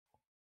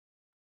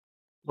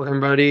Welcome,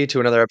 everybody, to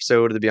another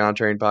episode of the Beyond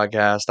Train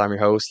podcast. I'm your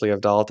host, Leo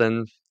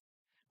Dalton.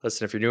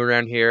 Listen, if you're new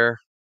around here,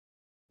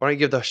 why don't you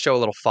give the show a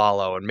little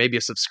follow and maybe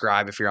a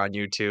subscribe if you're on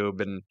YouTube?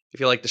 And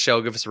if you like the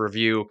show, give us a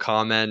review,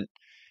 comment.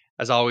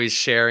 As always,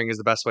 sharing is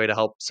the best way to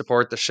help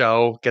support the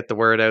show, get the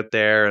word out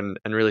there, and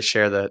really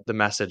share the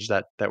message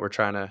that we're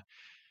trying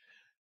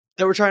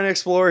to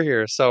explore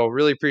here. So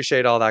really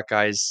appreciate all that,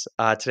 guys.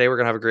 Today we're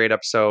gonna have a great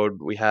episode.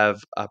 We have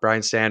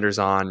Brian Sanders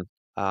on.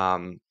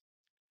 Um,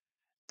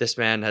 this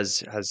man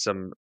has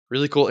some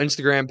really cool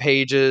Instagram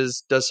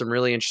pages, does some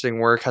really interesting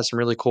work, has some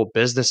really cool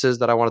businesses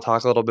that I want to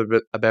talk a little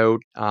bit about.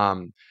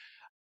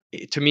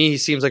 To me, he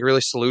seems like a really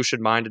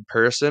solution-minded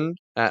person,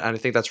 and I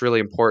think that's really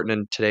important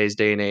in today's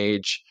day and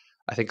age.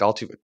 I think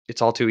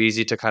it's all too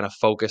easy to kind of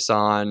focus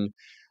on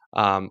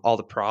all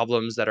the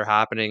problems that are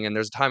happening, and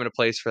there's a time and a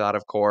place for that,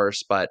 of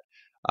course, but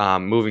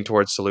moving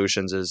towards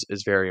solutions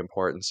is very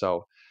important.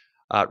 So,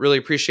 really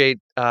appreciate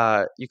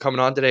you coming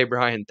on today,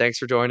 Brian. Thanks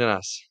for joining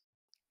us.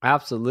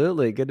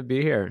 Absolutely. Good to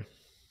be here.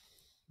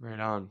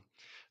 Right on.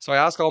 So I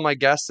ask all my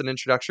guests an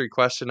introductory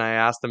question. I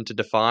ask them to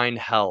define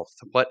health,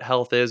 what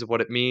health is, what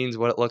it means,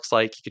 what it looks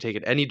like. You can take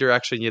it any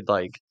direction you'd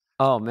like.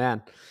 Oh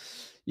man.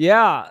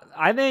 Yeah,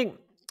 I think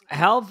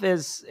health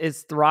is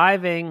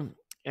thriving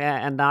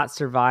and not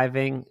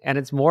surviving, and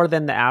it's more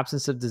than the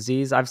absence of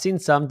disease. I've seen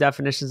some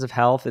definitions of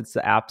health, it's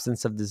the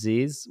absence of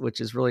disease,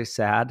 which is really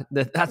sad.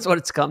 That's what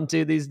it's come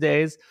to these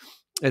days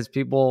is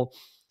people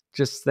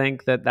just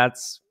think that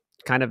that's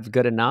kind of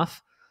good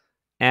enough.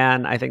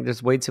 And I think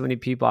there's way too many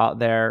people out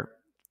there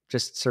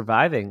just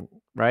surviving,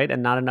 right?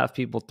 And not enough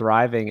people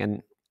thriving.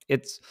 And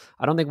it's,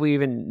 I don't think we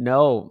even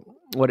know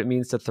what it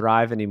means to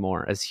thrive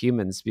anymore as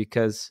humans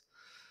because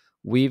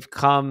we've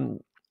come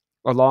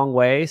a long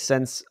way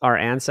since our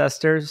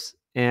ancestors.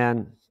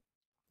 And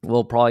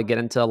we'll probably get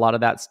into a lot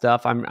of that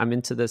stuff. I'm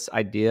into this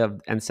idea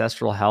of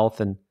ancestral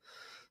health and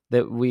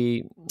that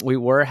we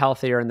were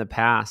healthier in the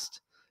past.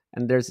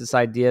 And there's this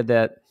idea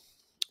that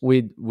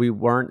we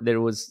weren't, that it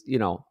was,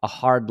 a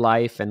hard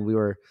life and we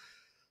were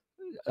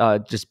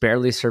just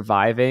barely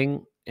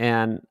surviving.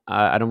 And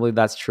I don't believe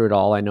that's true at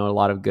all. I know a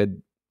lot of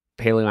good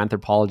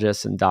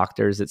paleoanthropologists and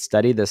doctors that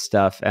study this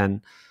stuff,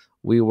 and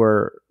we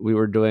were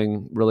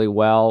doing really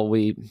well.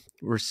 We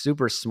were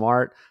super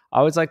smart. I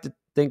always like to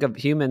think of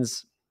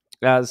humans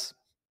as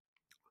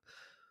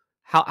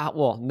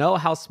well, know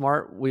how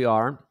smart we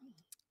are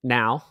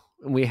now.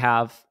 We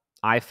have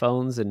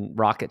iPhones and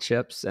rocket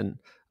ships and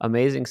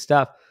amazing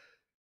stuff.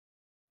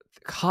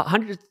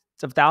 Hundreds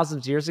of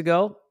thousands of years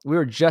ago, we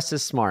were just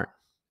as smart.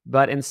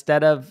 But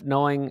instead of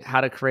knowing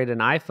how to create an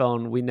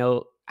iPhone, we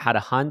know how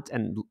to hunt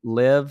and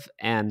live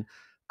and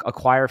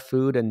acquire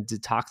food and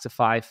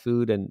detoxify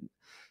food and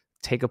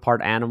take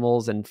apart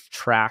animals and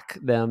track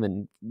them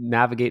and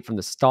navigate from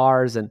the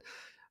stars. And,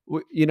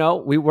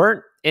 we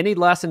weren't any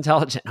less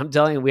intelligent. I'm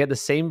telling you, we had the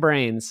same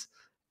brains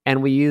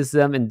and we use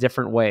them in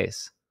different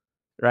ways.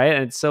 Right.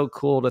 And it's so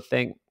cool to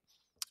think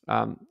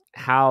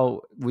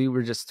how we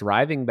were just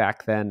thriving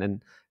back then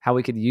and how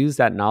we could use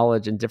that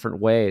knowledge in different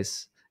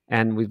ways.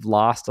 And we've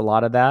lost a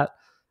lot of that.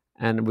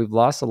 And we've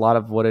lost a lot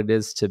of what it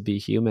is to be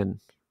human,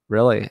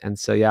 really. And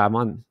so, yeah, I'm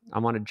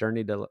on a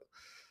journey to,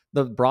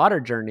 the broader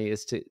journey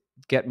is to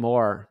get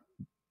more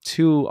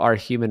to our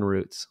human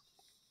roots.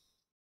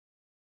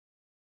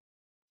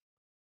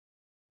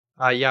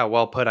 Yeah,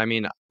 well put. I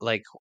mean,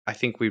 like, I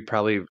think we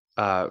probably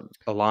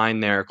align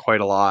there quite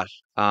a lot.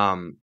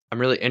 I'm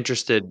really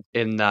interested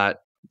in the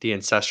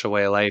ancestral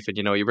way of life. And,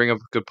 you bring up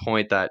a good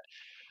point that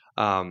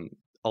um,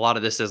 a lot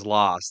of this is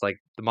lost. Like,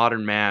 the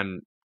modern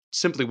man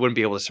simply wouldn't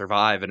be able to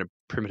survive in a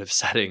primitive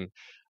setting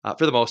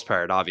for the most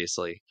part,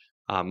 obviously.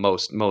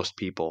 Most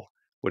people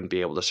wouldn't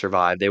be able to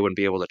survive. They wouldn't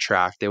be able to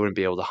track. They wouldn't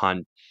be able to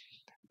hunt.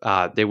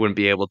 They wouldn't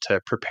be able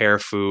to prepare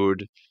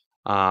food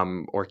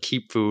or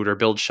keep food or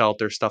build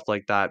shelter, stuff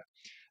like that.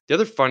 The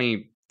other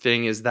funny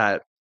thing is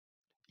that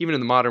even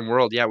in the modern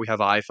world, yeah, we have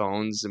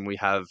iPhones and we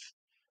have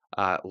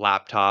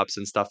laptops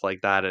and stuff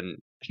like that, and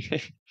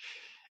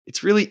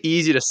it's really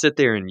easy to sit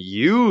there and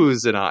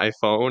use an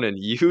iPhone and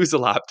use a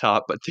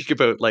laptop. But think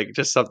about, like,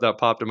 just something that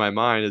popped in my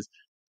mind is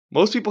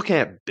most people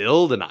can't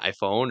build an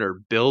iPhone or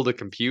build a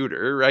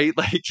computer, right?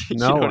 Like, you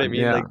No know what I one,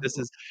 mean? yeah. Like, this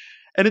is,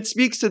 and it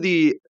speaks to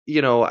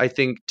I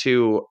think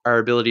to our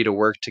ability to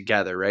work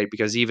together, right?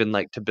 Because even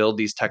like to build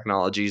these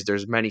technologies,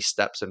 there's many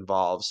steps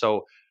involved.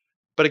 So,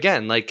 but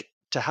again, like,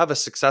 to have a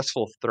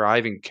successful,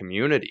 thriving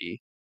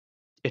community,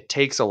 it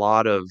takes a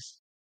lot of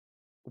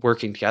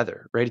working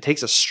together, right? It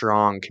takes a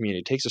strong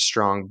community, it takes a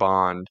strong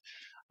bond,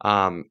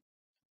 um,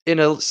 in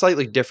a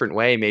slightly different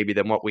way maybe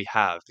than what we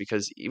have.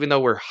 Because even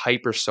though we're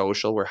hyper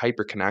social, we're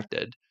hyper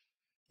connected,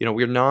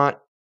 we're not.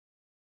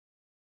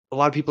 A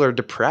lot of people are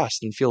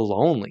depressed and feel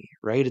lonely,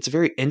 right? It's a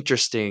very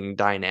interesting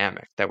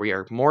dynamic that we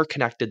are more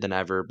connected than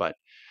ever, but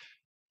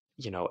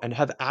and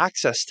have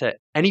access to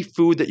any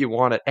food that you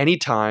want at any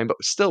time, but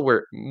still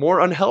we're more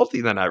unhealthy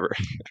than ever.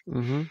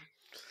 hmm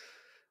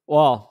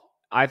Well,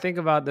 I think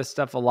about this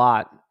stuff a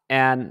lot,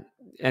 and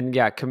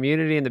yeah,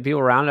 community and the people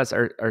around us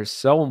are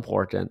so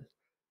important.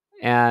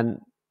 And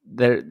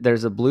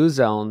there's a blue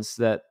zones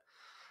that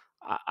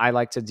I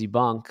like to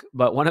debunk.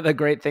 But one of the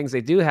great things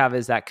they do have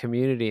is that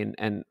community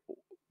and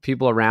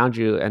people around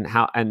you,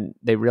 and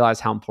they realize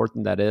how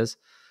important that is.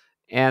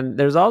 And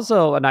there's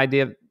also an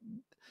idea of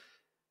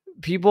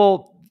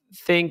people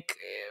think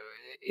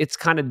it's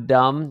kind of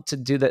dumb to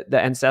do the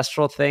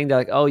ancestral thing. They're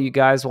like, oh, you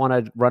guys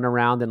want to run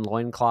around in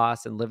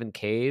loincloths and live in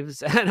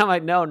caves? And I'm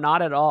like, no,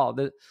 not at all.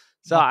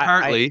 So Well, I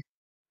partly,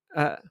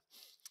 uh,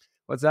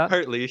 what's that?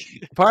 partly.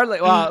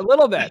 Partly, well, a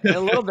little bit, a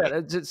little bit.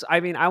 It's just, I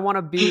mean, I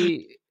want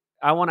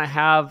to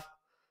have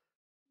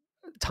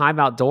time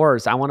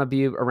outdoors. I want to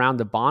be around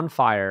the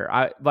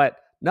bonfire. But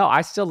no,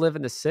 I still live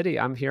in the city.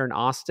 I'm here in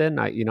Austin.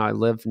 I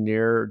live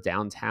near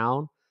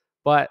downtown,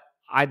 but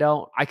I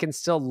can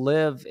still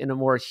live in a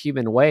more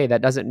human way.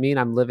 That doesn't mean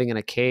I'm living in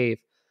a cave,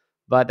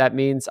 but that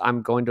means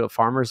I'm going to a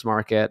farmer's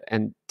market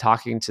and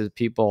talking to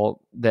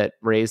people that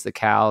raise the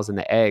cows and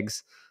the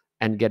eggs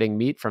and getting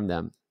meat from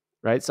them.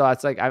 Right. So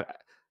it's like,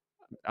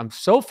 I'm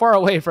so far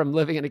away from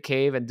living in a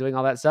cave and doing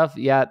all that stuff,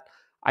 yet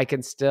I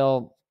can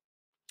still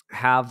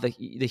have the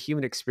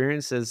human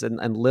experiences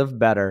and live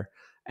better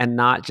and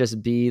not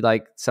just be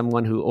like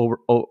someone who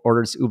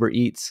orders Uber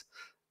Eats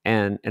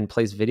and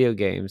plays video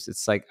games.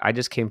 It's like I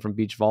just came from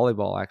beach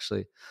volleyball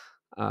actually.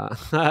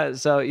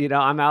 So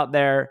I'm out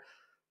there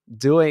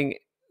doing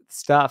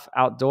stuff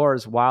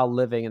outdoors while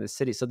living in the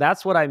city. So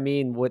that's what I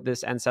mean with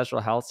this ancestral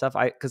health stuff.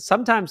 Because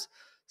sometimes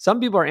some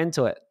people are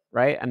into it,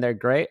 right? And they're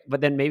great.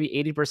 But then maybe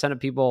 80% of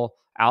people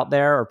out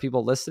there or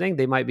people listening,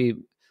 they might be,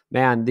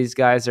 man, these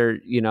guys are,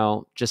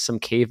 just some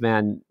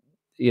caveman,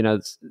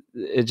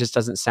 it just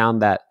doesn't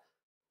sound that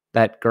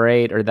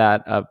great or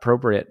that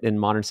appropriate in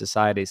modern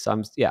society.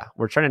 So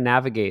we're trying to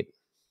navigate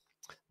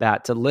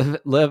that to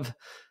live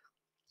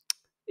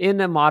in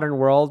a modern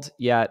world,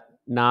 yet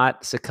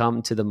not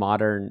succumb to the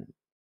modern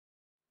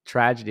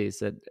tragedies,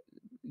 that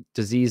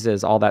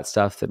diseases, all that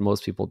stuff that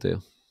most people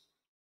do.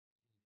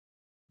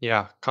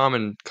 Yeah,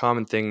 common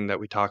thing that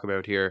we talk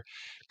about here,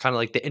 kind of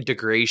like the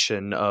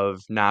integration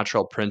of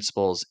natural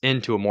principles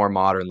into a more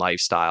modern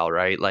lifestyle,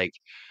 right? Like,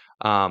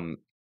 um,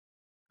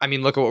 I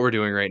mean, look at what we're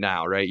doing right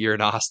now, right? You're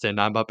in Austin,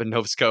 I'm up in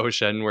Nova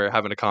Scotia, and we're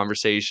having a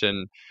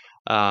conversation.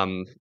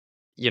 Um,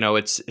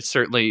 it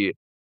certainly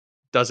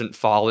doesn't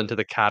fall into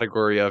the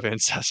category of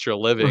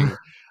ancestral living,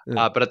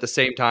 Yeah. but at the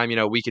same time,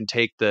 we can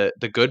take the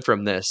good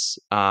from this.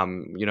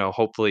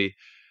 Hopefully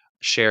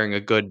sharing a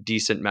good,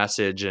 decent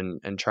message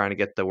and trying to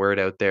get the word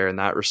out there in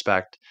that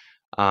respect.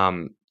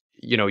 Um,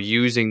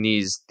 using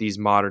these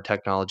modern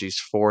technologies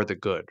for the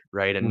good,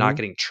 right? And not Hmm.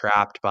 getting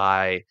trapped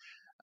by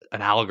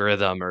an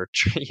algorithm or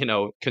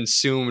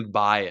consumed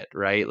by it,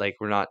 right? Like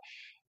we're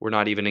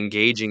not even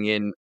engaging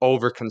in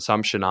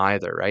overconsumption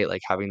either, right?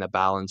 Like having the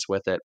balance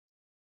with it.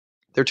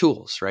 They're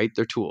tools, right?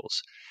 They're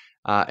tools.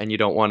 And you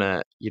don't want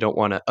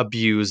to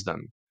abuse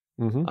them.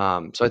 Hmm.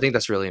 So I think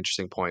that's a really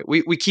interesting point.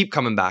 We keep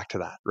coming back to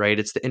that, right?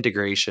 It's the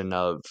integration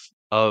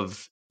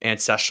of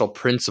ancestral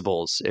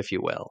principles, if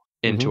you will,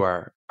 into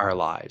Hmm. our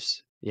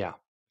lives. Yeah.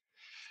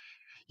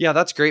 Yeah,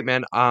 that's great,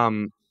 man.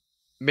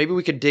 Maybe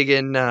we could dig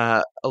in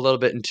a little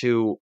bit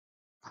into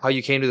how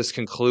you came to this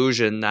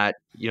conclusion that,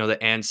 the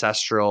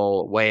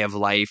ancestral way of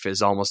life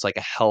is almost like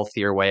a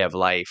healthier way of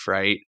life,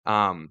 right?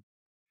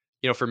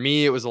 For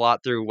me, it was a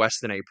lot through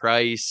Weston A.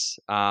 Price.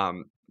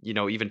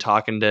 Even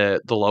talking to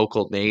the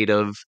local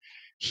native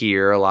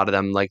here, a lot of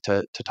them like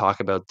to talk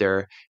about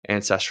their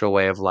ancestral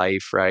way of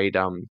life, right?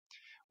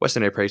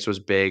 Weston A. Price was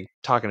big,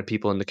 talking to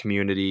people in the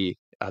community,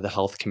 the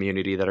health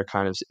community that are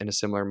kind of in a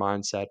similar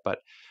mindset. But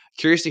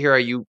curious to hear how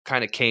you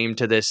kind of came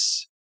to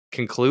this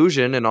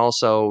conclusion, and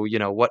also,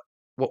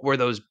 what were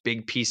those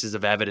big pieces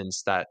of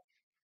evidence that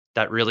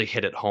really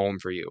hit it home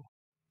for you?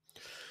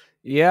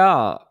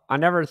 Yeah, I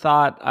never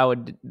thought I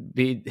would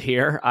be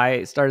here.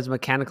 I started as a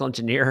mechanical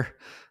engineer,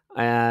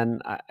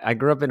 and I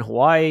grew up in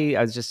Hawaii.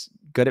 I was just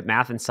good at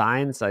math and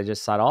science. I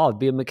just thought, oh, I'd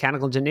be a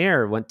mechanical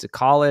engineer. Went to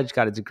college,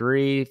 got a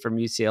degree from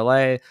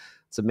UCLA.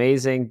 It's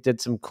amazing. Did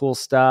some cool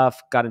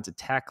stuff. Got into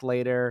tech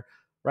later.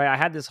 Right, I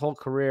had this whole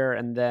career,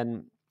 and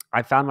then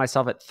I found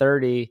myself at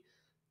 30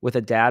 with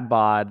a dad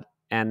bod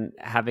and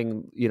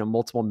having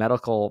multiple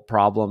medical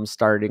problems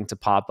starting to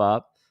pop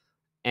up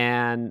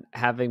and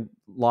having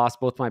lost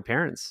both my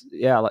parents.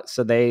 Yeah,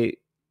 so they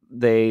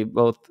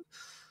both.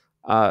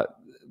 Uh,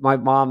 my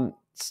mom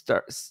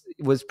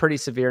was pretty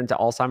severe into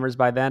Alzheimer's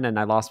by then, and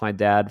I lost my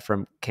dad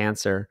from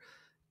cancer,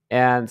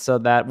 and so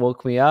that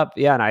woke me up.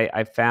 Yeah, and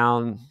I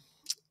found.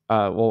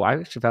 I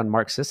actually found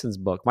Mark Sisson's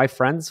book. My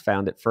friends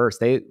found it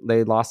first. They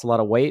lost a lot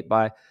of weight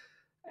by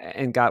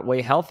and got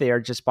way healthier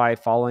just by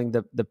following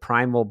the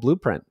primal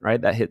blueprint.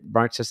 Right, that hit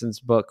Mark Sisson's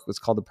book was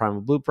called The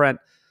Primal Blueprint.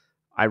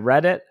 I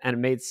read it and it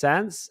made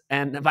sense,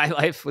 and my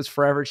life was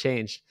forever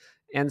changed.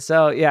 And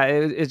so, yeah,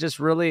 it just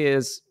really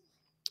is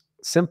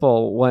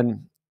simple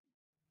when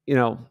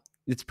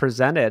it's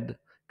presented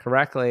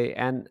correctly.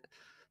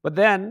 But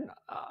then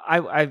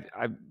I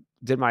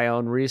did my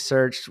own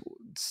research,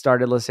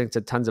 started listening to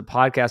tons of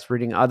podcasts,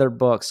 reading other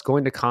books,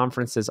 going to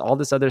conferences, all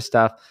this other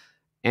stuff,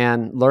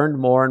 and learned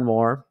more and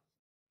more,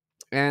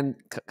 and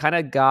kind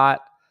of got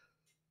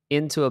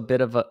into a bit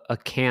of a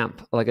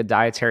camp, like a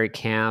dietary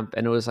camp,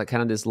 and it was like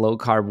kind of this low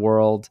carb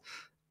world.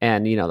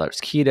 And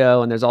there's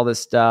keto and there's all this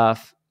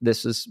stuff.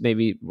 This was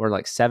maybe more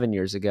like 7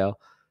 years ago.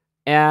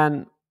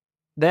 And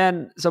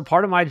then, so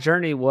part of my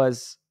journey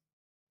was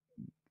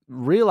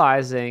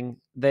realizing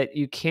that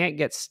you can't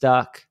get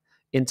stuck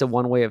into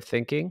one way of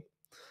thinking,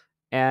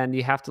 and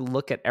you have to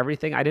look at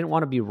everything. I didn't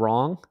want to be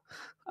wrong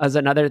as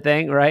another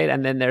thing, right?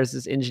 And then there's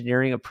this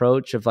engineering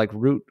approach of like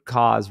root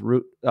cause,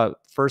 root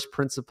first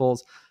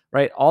principles,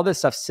 right? All this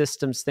stuff,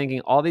 systems thinking,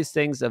 all these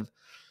things of,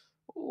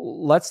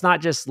 let's not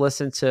just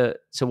listen to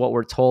what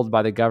we're told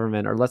by the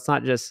government, or let's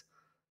not just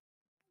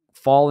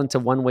fall into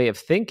one way of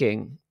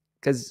thinking,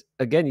 because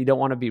again, you don't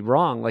want to be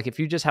wrong. Like if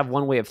you just have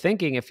one way of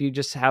thinking, if you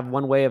just have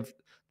one way of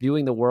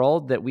viewing the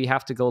world, that we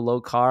have to go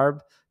low carb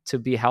to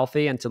be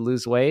healthy and to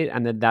lose weight,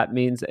 and then that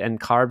means and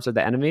carbs are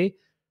the enemy,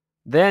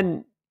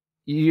 then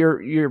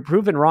you're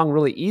proven wrong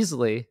really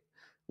easily,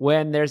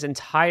 when there's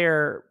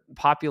entire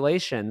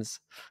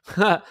populations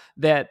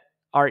that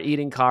are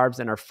eating carbs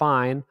and are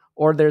fine,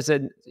 or there's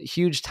a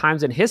huge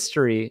times in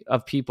history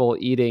of people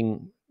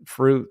eating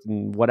fruit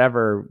and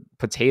whatever,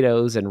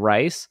 potatoes and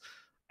rice,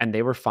 and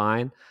they were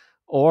fine.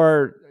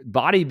 Or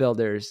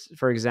bodybuilders,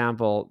 for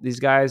example, these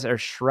guys are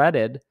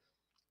shredded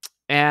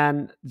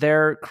and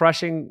they're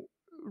crushing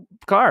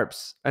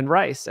carbs and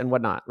rice and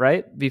whatnot,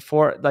 right?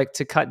 Before, like,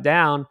 to cut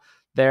down,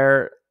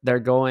 they're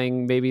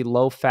going maybe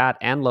low fat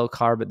and low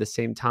carb at the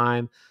same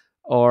time,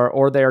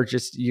 or they're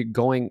just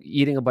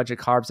eating a bunch of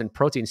carbs and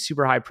protein,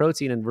 super high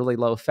protein and really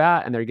low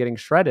fat, and they're getting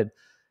shredded.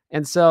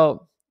 And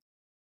so,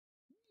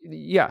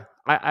 yeah,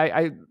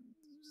 I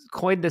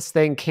coined this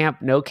thing,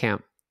 camp no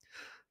camp,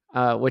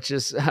 which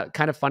is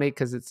kind of funny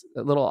because it's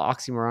a little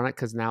oxymoronic,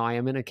 because now I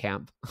am in a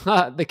camp.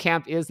 The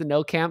camp is the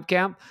no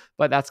camp,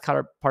 but that's kind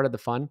of part of the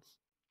fun.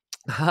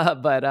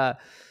 But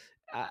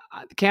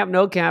camp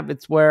no camp,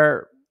 it's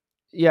where,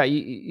 yeah,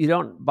 you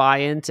don't buy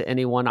into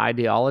any one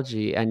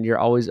ideology, and you're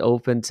always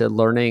open to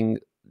learning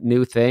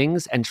new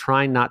things and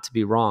trying not to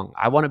be wrong.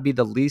 I want to be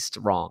the least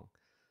wrong.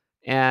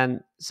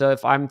 And so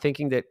if I'm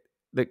thinking that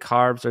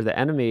carbs are the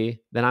enemy,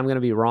 then I'm going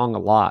to be wrong a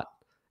lot,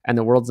 and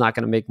the world's not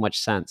going to make much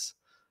sense.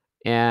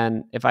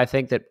 And if I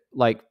think that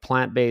like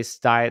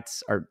plant-based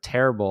diets are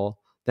terrible,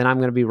 then I'm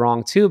going to be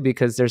wrong too,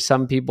 because there's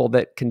some people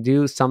that can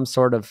do some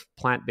sort of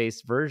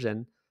plant-based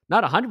version,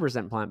 not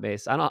 100%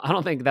 plant-based. I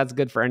don't think that's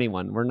good for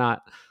anyone. We're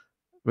not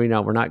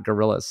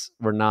gorillas.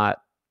 We're not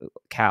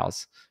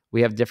cows.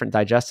 We have different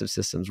digestive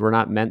systems. We're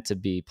not meant to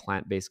be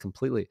plant-based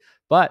completely.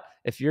 But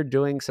if you're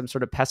doing some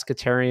sort of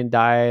pescatarian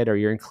diet, or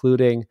you're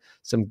including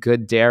some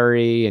good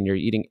dairy, and you're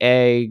eating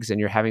eggs, and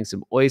you're having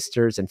some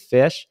oysters and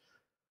fish,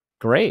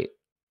 great.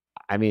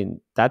 I mean,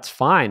 that's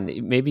fine.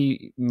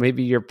 Maybe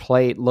your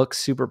plate looks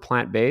super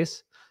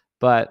plant-based,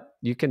 but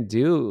you can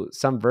do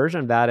some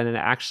version of that, and it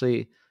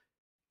actually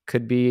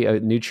could be a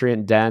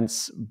nutrient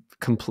dense,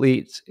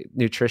 complete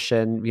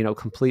nutrition,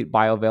 complete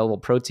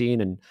bioavailable protein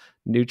and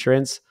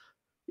nutrients.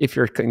 If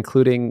you're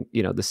including,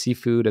 the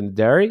seafood and the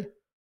dairy,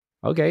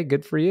 okay,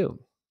 good for you.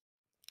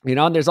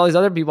 And there's all these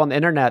other people on the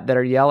internet that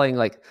are yelling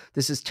like,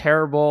 this is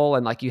terrible,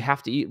 and like, you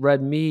have to eat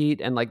red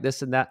meat, and like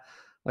this and that.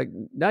 Like,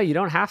 no, you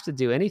don't have to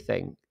do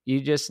anything.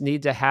 You just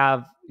need to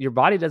have, your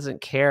body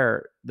doesn't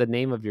care the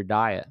name of your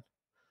diet.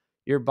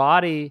 Your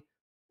body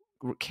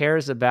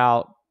cares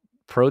about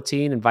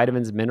protein and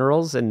vitamins,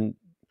 minerals, and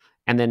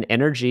then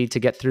energy to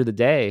get through the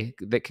day,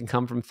 that can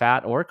come from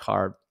fat or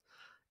carb.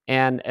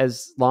 And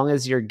as long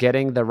as you're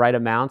getting the right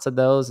amounts of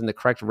those, and the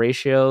correct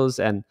ratios,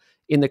 and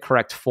in the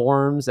correct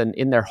forms, and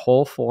in their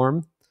whole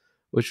form,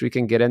 which we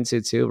can get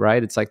into too,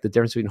 right? It's like the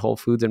difference between whole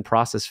foods and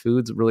processed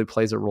foods really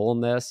plays a role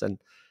in this. And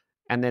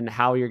then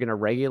how you're going to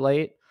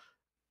regulate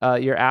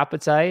your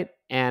appetite,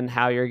 and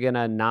how you're going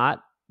to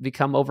not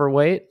become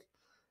overweight.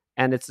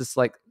 And it's this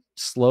like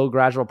slow,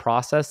 gradual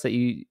process that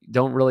you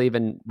don't really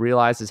even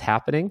realize is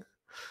happening,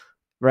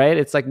 right?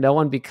 It's like no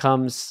one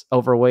becomes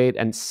overweight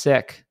and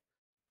sick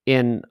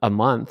in a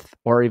month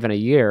or even a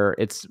year.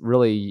 It's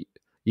really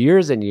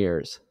years and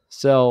years.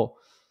 So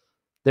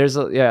there's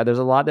a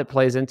lot that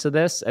plays into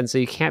this, and so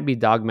you can't be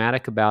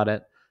dogmatic about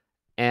it.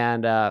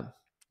 And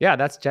yeah,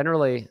 that's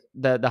generally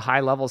the high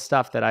level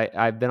stuff that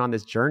I've been on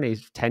this journey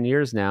 10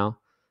 years now,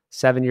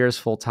 7 years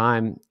full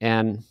time,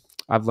 and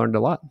I've learned a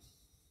lot.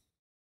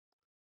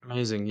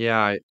 Amazing.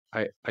 Yeah,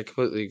 I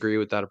completely agree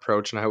with that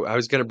approach. And I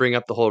was going to bring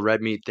up the whole red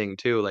meat thing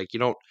too. Like, you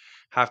don't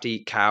have to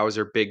eat cows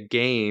or big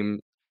game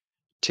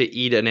to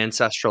eat an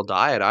ancestral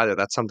diet either.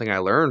 That's something I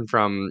learned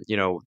from,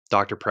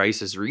 Dr.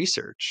 Price's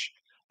research.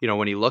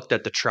 When he looked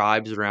at the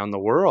tribes around the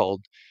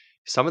world,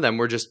 some of them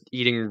were just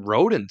eating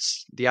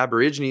rodents. The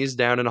Aborigines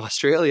down in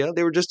Australia,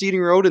 they were just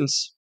eating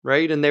rodents,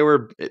 right? And they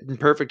were in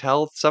perfect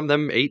health. Some of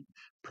them ate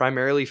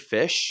primarily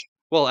fish.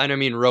 Well, and I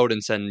mean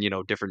rodents and,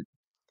 different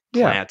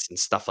Yeah. plants and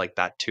stuff like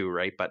that too,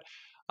 right? But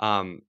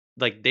um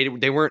like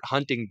they weren't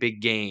hunting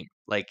big game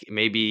like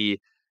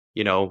maybe,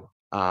 you know,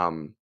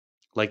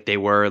 like they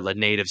were the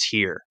natives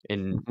here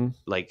in Hmm.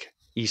 like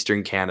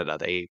Eastern Canada.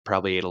 They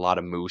probably ate a lot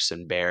of moose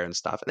and bear and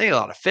stuff. And they ate a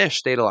lot of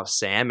fish. They ate a lot of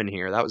salmon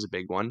here. That was a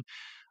big one.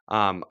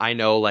 I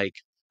know, like,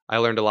 I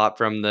learned a lot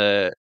from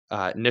the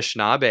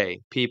Anishinaabe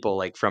people,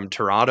 like from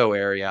Toronto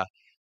area.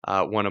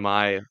 One of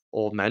my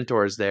old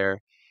mentors there,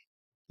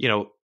 you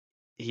know,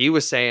 he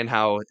was saying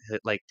how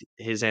like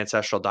his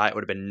ancestral diet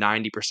would have been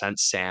 90%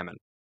 salmon.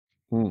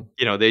 Mm.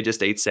 They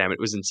just ate salmon.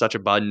 It was in such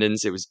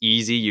abundance. It was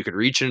easy. You could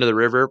reach into the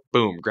river,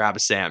 boom, grab a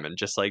salmon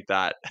just like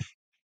that.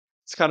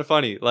 It's kind of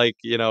funny. Like,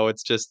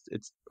 it's there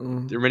are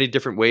Mm. many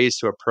different ways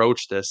to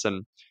approach this.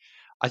 And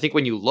I think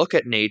when you look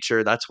at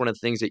nature, that's one of the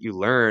things that you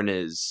learn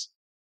is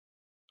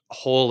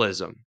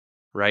holism,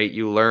 right?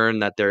 You learn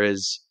that there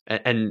is,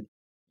 and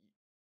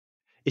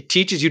it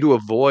teaches you to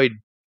avoid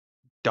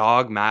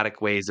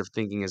dogmatic ways of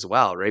thinking as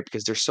well, right?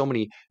 Because there's so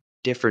many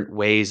different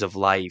ways of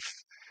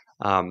life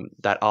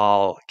that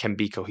all can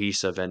be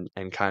cohesive and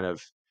kind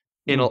of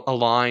Mm.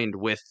 aligned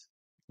with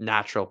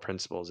natural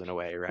principles in a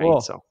way, right?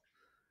 Well, So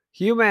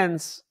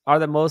humans are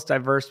the most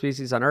diverse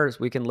species on Earth.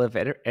 We can live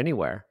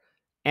anywhere,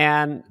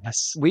 and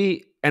yes,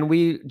 we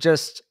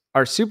just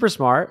are super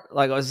smart,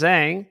 like I was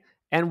saying,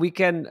 and we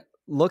can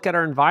look at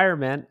our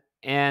environment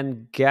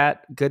and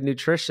get good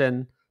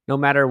nutrition no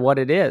matter what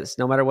it is,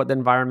 no matter what the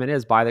environment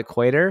is. By the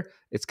equator,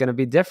 it's going to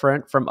be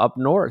different from up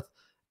north,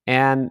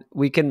 and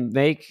you can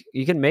make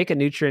a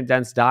nutrient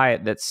dense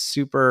diet that's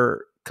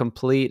super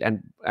complete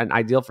and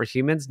ideal for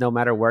humans, no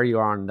matter where you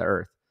are on the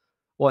Earth.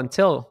 Well,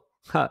 until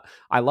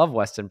I love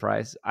Weston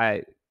Price.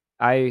 I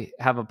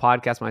have a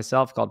podcast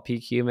myself called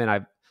Peak Human.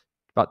 I've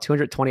about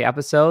 220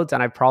 episodes,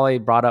 and I probably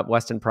brought up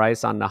Weston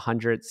Price on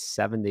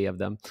 170 of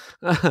them.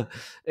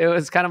 It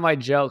was kind of my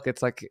joke.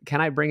 It's like, can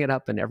I bring it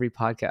up in every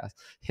podcast?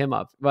 Him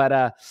up,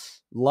 but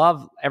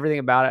love everything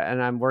about it.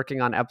 And I'm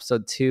working on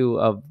episode 2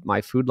 of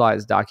my Food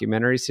Lies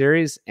documentary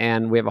series,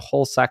 and we have a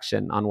whole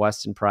section on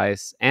Weston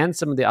Price and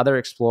some of the other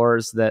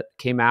explorers that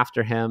came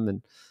after him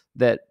and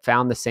that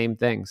found the same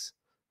things.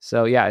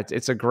 So yeah,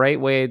 it's a great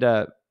way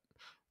to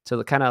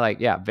kind of like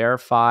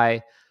verify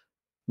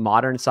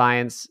modern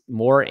science,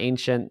 more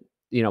ancient,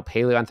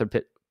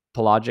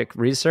 paleoanthropologic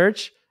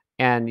research,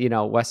 and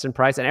Weston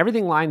Price, and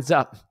everything lines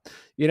up.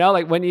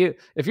 Like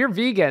if you're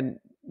vegan,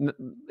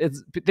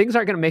 it's things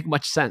aren't going to make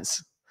much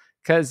sense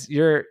because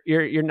you're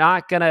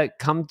not going to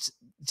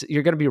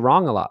you're going to be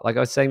wrong a lot, like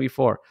I was saying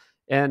before.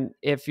 And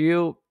if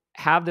you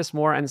have this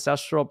more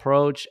ancestral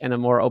approach and a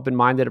more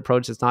open-minded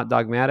approach that's not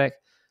dogmatic,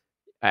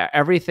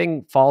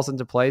 everything falls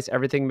into place.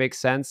 Everything makes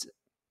sense.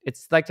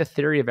 It's like the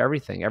theory of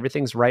everything.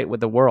 Everything's right with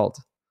the world.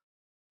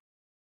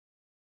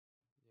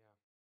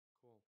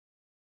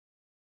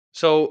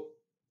 so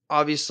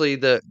obviously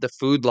the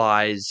food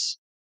lies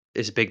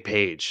is a big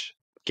page,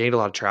 gained a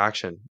lot of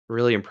traction,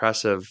 really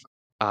impressive.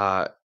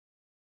 Uh,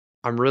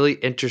 I'm really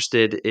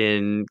interested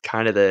in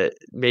kind of the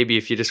maybe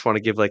if you just want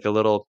to give like a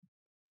little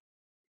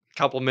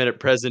couple minute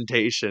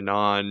presentation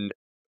on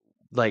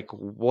like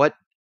what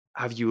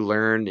have you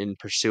learned in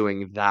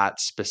pursuing that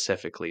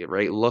specifically,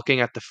 right?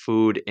 Looking at the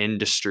food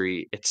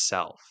industry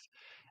itself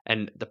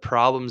and the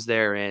problems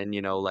therein,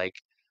 like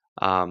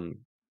um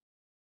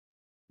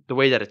the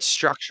way that it's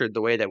structured,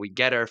 the way that we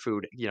get our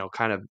food,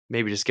 kind of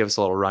maybe just give us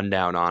a little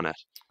rundown on it.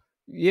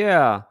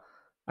 Yeah.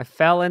 I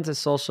fell into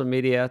social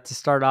media to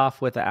start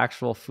off with the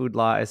actual Food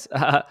Lies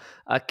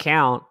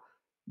account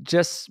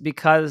just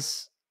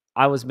because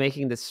I was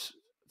making this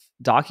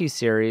docu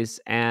series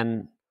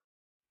and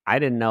I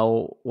didn't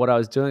know what I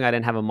was doing. I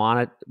didn't have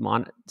a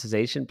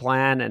monetization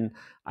plan, and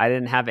I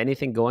didn't have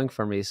anything going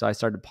for me. So I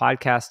started a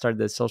podcast, started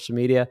the social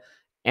media,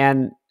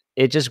 and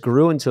it just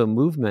grew into a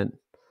movement.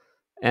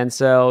 And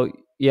so,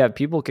 yeah,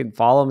 people can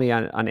follow me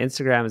on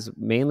Instagram is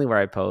mainly where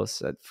I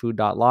post at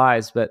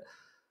food.lies, but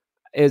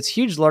it's a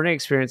huge learning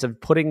experience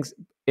of putting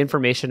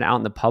information out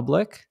in the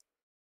public.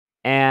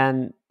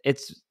 And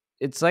it's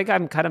like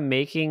I'm kind of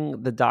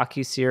making the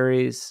docu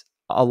series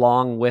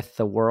along with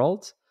the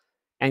world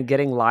and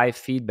getting live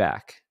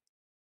feedback,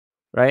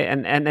 right?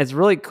 And it's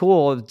really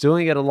cool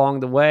doing it along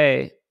the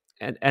way,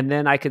 and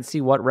then I can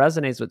see what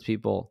resonates with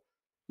people,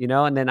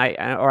 and then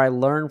I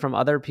learn from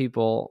other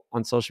people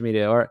on social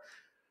media, or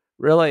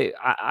really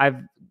I've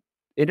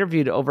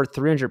interviewed over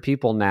 300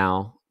 people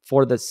now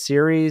for the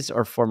series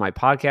or for my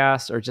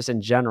podcast or just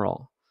in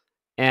general.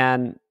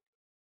 And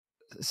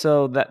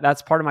so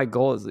that's part of my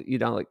goal is,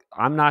 like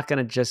I'm not going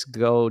to just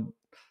go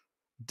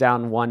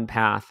down one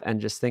path and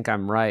just think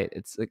I'm right.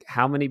 It's like,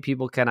 how many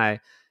people can I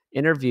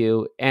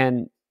interview?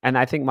 And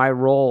I think my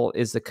role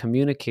is the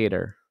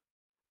communicator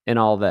in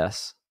all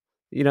this.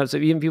 So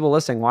even people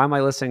listening, why am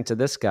I listening to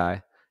this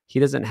guy? He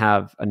doesn't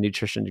have a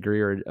nutrition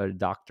degree or a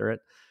doctorate,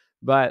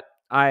 but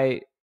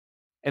I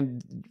am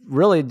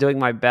really doing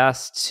my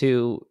best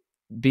to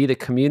be the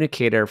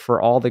communicator for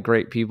all the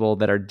great people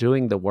that are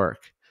doing the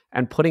work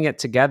and putting it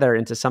together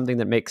into something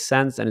that makes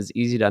sense and is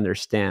easy to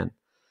understand.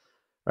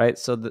 Right.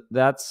 So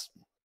that's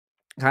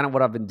kind of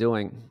what I've been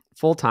doing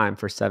full time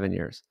for 7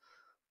 years.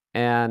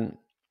 And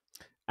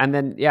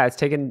then, yeah, it's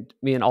taken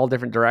me in all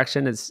different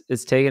directions.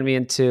 It's taken me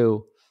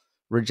into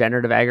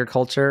regenerative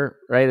agriculture,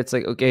 right? It's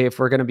like, okay, if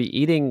we're going to be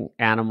eating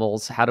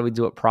animals, how do we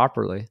do it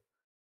properly?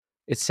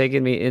 It's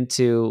taken me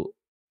into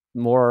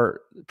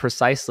more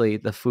precisely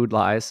the food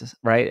lies,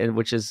 right? And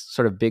which is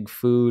sort of big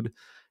food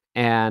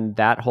and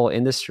that whole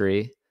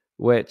industry,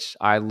 which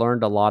I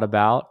learned a lot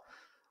about.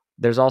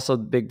 There's also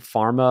big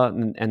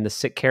pharma and the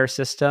sick care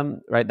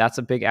system, right? That's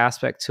a big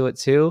aspect to it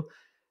too.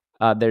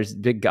 There's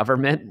big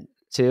government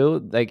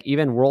too, like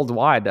even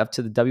worldwide up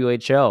to the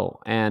WHO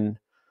and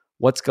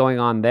what's going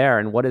on there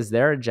and what is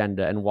their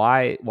agenda and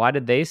why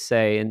did they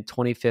say in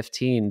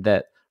 2015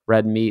 that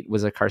red meat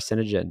was a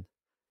carcinogen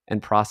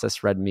and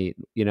processed red meat,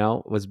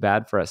 was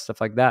bad for us,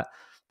 stuff like that.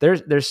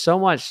 There's so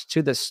much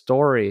to the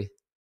story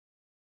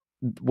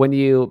when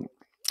you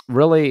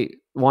really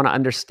want to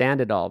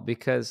understand it all,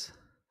 because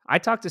I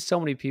talked to so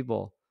many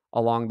people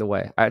along the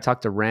way. I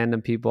talked to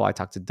random people, I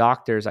talked to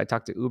doctors, I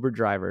talked to Uber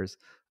drivers,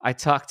 I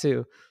talked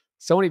to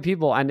so many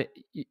people. And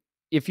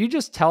if you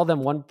just tell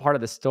them one part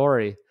of the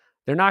story,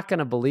 they're not going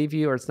to believe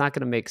you or it's not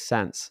going to make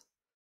sense.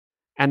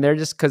 And they're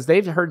just because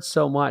they've heard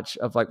so much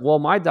of like, well,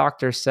 my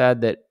doctor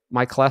said that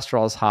my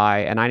cholesterol is high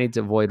and I need to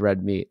avoid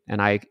red meat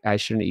and I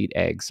shouldn't eat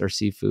eggs or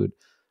seafood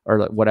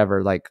or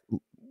whatever, like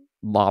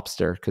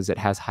lobster because it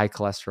has high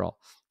cholesterol.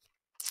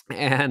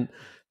 And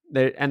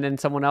and then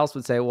someone else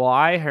would say, well,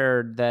 I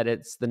heard that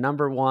it's the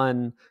number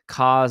one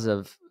cause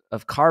of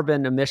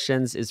carbon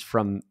emissions is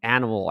from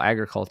animal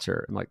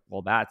agriculture. I'm like,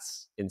 well,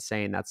 that's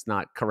insane. That's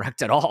not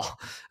correct at all.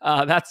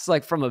 That's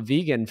like from a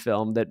vegan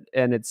film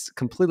and it's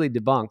completely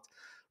debunked,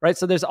 right?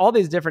 So there's all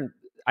these different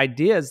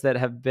ideas that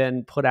have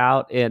been put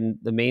out in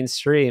the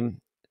mainstream,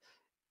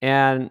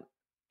 and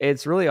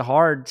it's really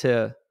hard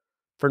to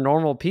for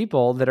normal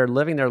people that are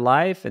living their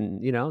life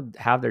and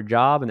have their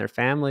job and their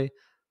family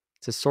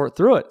to sort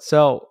through it.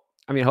 So,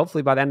 I mean,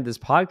 hopefully by the end of this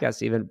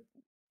podcast, even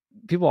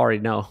people already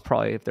know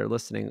probably if they're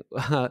listening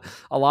a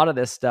lot of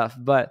this stuff,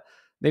 but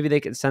maybe they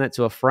can send it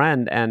to a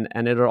friend and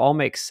it'll all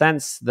make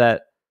sense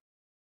that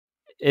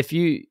if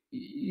you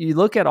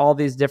look at all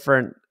these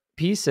different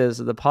pieces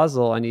of the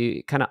puzzle and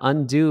you kind of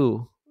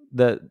undo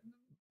the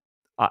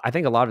I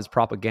think a lot of it's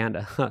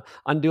propaganda.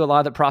 Undo a lot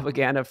of the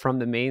propaganda from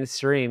the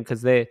mainstream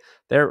because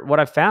they're what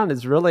I found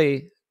is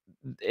really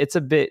it's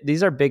a bit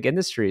these are big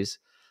industries.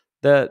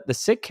 The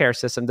sick care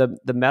system,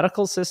 the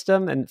medical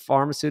system and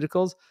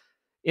pharmaceuticals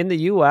in the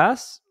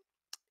US,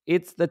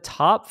 it's the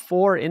top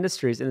 4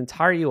 industries in the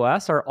entire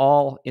US are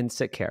all in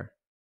sick care.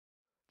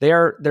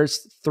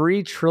 There's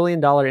 $3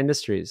 trillion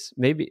industries.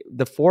 Maybe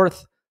the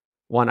fourth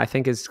one I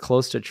think is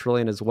close to a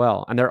trillion as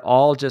well. And they're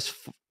all just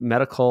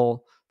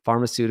medical,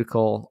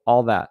 pharmaceutical,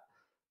 all that.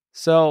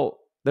 So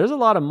there's a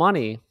lot of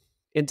money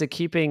into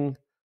keeping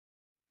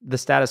the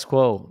status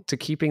quo, to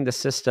keeping the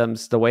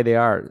systems the way they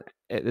are,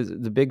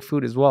 the big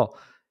food as well.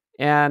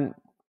 And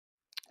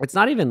it's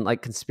not even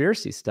like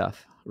conspiracy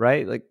stuff,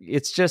 right? Like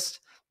it's just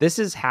this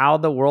is how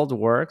the world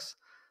works.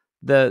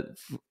 The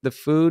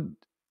food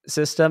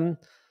system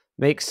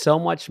makes so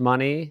much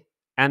money,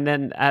 and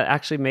then that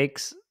actually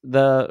makes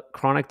the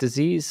chronic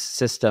disease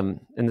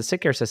system and the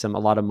sick care system a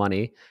lot of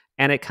money.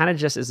 And it kind of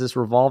just is this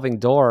revolving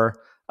door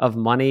of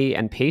money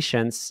and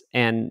patients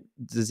and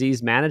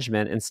disease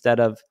management instead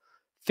of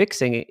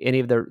fixing any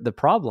of the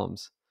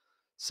problems.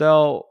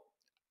 So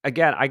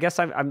again, I guess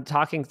I'm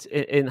talking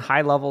in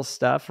high level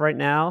stuff right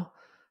now,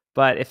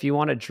 but if you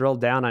want to drill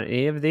down on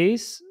any of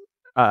these,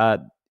 uh,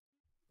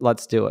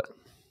 let's do it.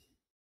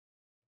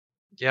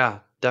 Yeah,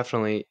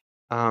 definitely.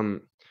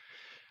 Um,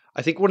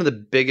 I think one of the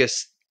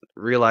biggest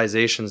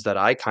realizations that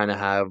I kind of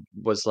have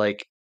was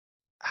like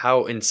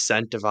how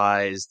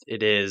incentivized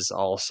it is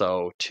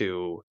also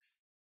to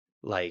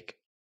like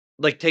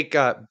take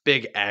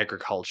big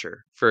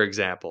agriculture for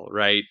example,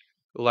 right?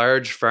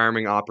 Large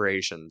farming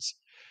operations.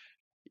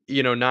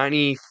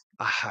 90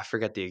 I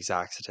forget the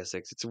exact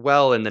statistics. It's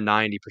well in the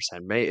 90%.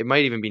 It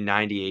might even be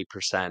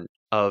 98%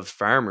 of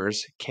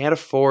farmers can't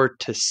afford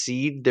to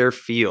seed their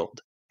field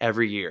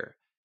every year.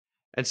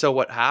 And so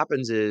what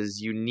happens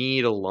is you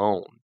need a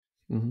loan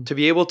Mhm. to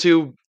be able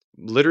to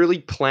literally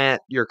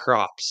plant your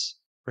crops,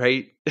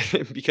 right?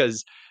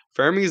 Because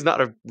farming is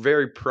not a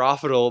very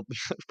profitable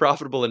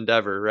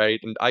endeavor, right?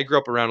 And I grew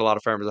up around a lot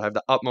of farmers. I have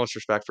the utmost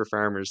respect for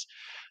farmers.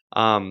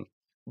 Um,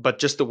 but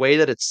just the way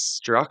that it's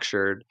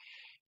structured,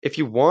 if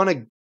you want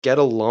to get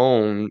a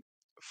loan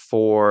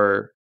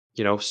for,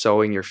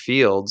 sowing your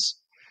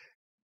fields,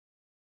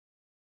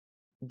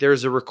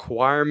 there's a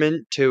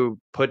requirement to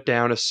put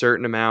down a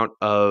certain amount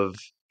of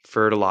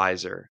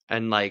fertilizer.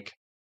 And like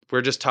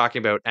we're just talking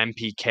about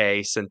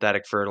NPK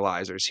synthetic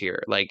fertilizers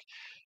here. Like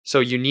so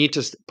you need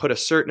to put a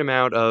certain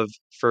amount of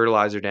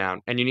fertilizer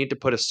down and you need to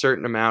put a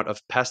certain amount of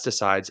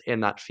pesticides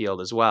in that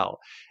field as well.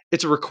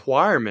 It's a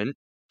requirement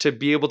to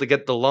be able to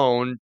get the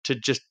loan to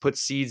just put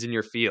seeds in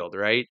your field,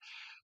 right?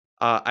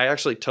 I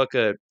actually took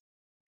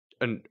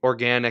an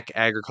organic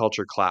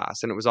agriculture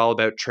class and it was all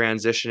about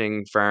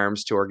transitioning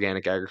farms to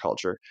organic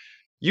agriculture.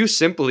 You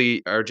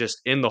simply are just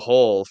in the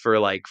hole for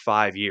like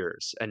 5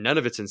 years and none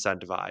of it's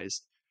incentivized,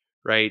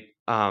 right?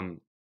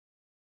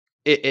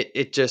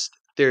 It just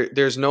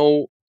there's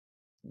no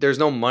there's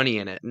no money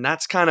in it. And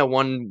that's kind of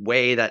one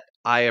way that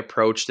I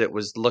approached it,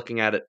 was looking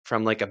at it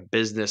from like a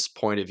business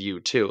point of view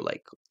too,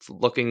 like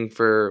looking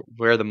for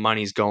where the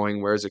money's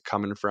going, where's it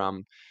coming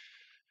from.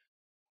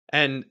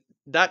 And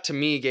that to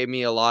me gave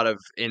me a lot of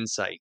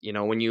insight.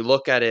 When you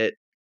look at it,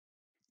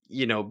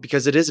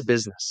 because it is a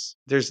business.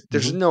 There's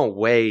Mhm. no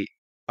way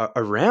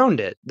around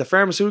it. The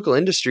pharmaceutical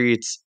industry,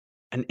 it's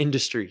an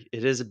industry.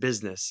 It is a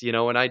business,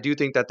 and I do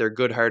think that they're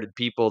good-hearted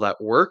people that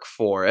work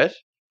for it.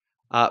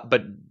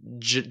 But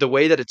the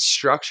way that it's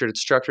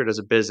structured as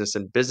a business,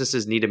 and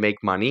businesses need to make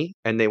money,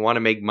 and they want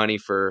to make money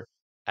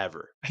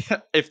forever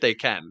if they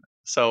can.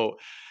 So,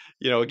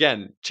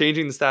 again,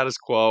 changing the status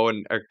quo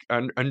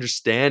and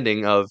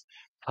understanding of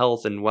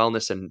health and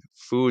wellness and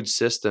food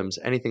systems,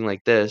 anything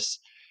like this,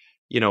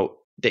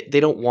 they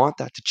don't want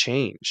that to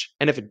change.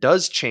 And if it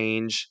does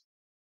change,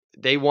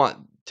 they want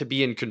to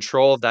be in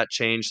control of that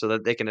change so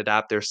that they can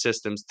adapt their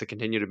systems to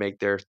continue to make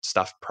their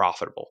stuff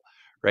profitable,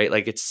 right?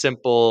 Like it's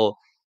simple,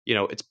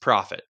 it's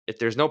profit. If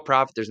there's no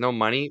profit, there's no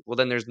money, well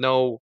then there's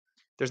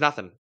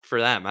nothing for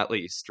them at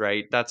least,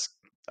 right? That's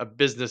a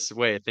business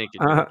way of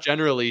thinking.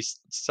 Generally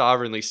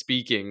sovereignly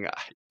speaking,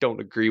 I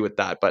don't agree with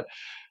that, but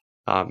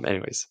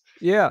anyways.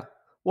 Yeah.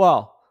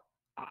 Well,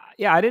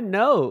 yeah, I didn't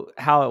know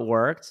how it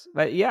worked,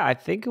 but yeah, I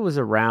think it was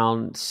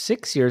around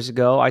 6 years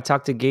ago. I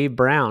talked to Gabe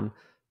Brown.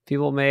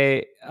 People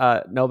may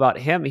know about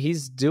him.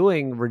 He's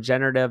doing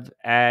regenerative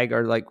ag,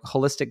 or like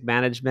holistic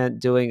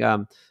management, doing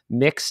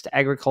mixed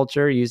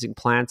agriculture using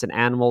plants and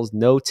animals,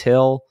 no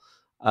till,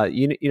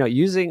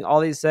 using all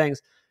these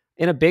things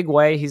in a big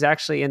way. He's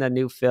actually in a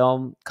new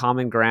film,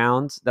 Common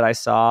Ground, that I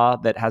saw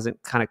that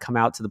hasn't kind of come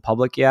out to the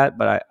public yet,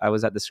 but I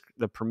was at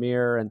the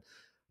premiere and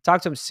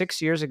talked to him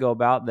 6 years ago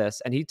about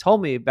this, and he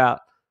told me about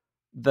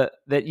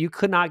that you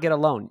could not get a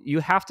loan. You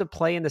have to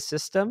play in the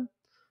system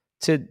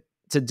to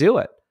do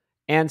it.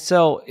 And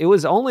so it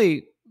was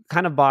only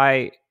kind of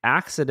by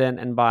accident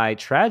and by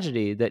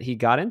tragedy that he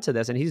got into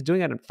this, and he's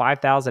doing it in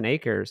 5,000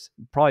 acres,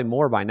 probably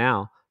more by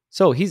now.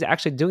 So he's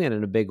actually doing it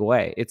in a big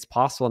way. It's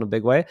possible in a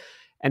big way.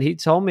 And he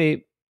told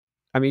me,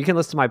 I mean, you can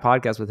listen to my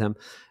podcast with him.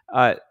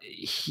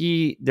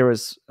 There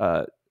was,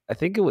 I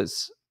think it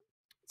was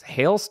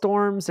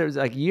hailstorms. There's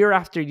like year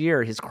after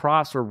year, his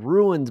crops were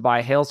ruined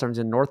by hailstorms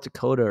in North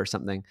Dakota or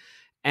something,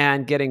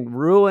 and getting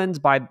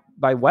ruined by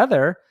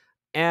weather.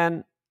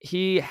 And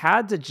he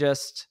had to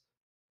just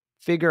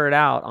figure it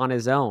out on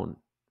his own,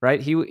 right?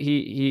 He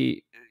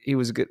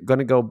was going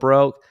to go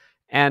broke,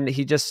 and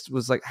he just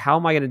was like, "How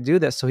am I going to do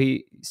this?" So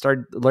he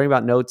started learning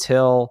about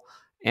no-till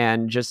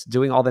and just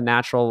doing all the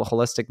natural,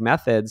 holistic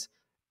methods.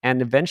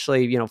 And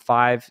eventually,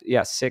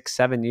 6,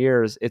 7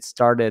 years, it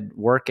started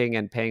working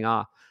and paying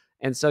off.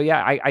 And so,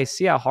 yeah, I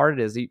see how hard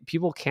it is.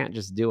 People can't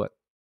just do it.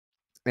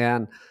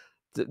 And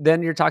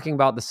then you're talking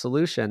about the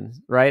solution,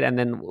 right? And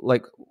then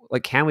like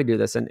can we do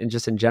this? And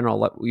just in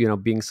general,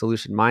 being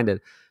solution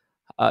minded.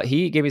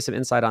 He gave me some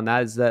insight on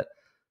that. Is that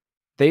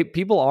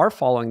people are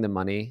following the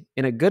money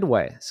in a good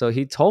way. So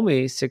he told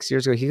me 6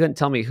 years ago, he couldn't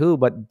tell me who,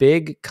 but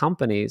big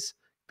companies,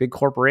 big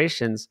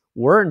corporations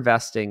were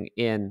investing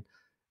in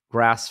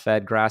grass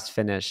fed, grass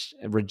finished,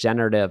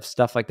 regenerative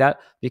stuff like that,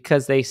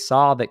 because they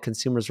saw that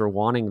consumers were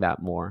wanting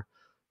that more.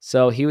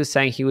 So he was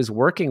saying he was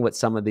working with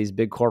some of these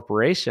big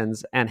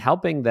corporations and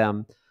helping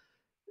them,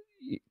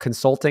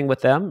 consulting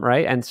with them,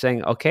 right? And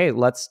saying, okay,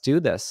 let's do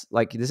this.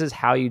 Like, this is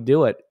how you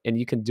do it. And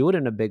you can do it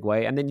in a big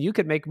way. And then you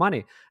could make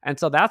money. And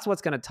so that's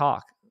what's going to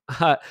talk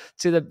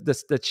to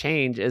the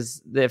change,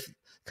 is if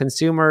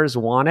consumers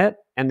want it,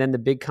 and then the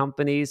big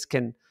companies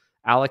can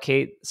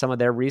allocate some of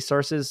their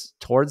resources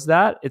towards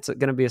that. It's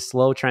going to be a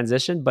slow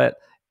transition, but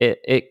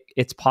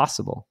it's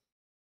possible.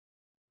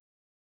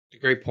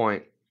 Great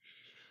point.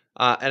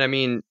 And I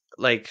mean,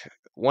 like,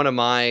 one of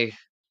my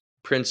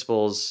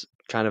principles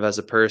kind of as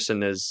a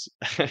person is,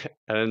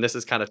 and this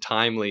is kind of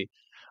timely,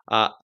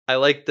 uh, I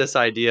like this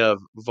idea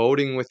of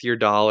voting with your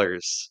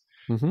dollars,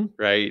 Hmm.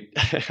 right?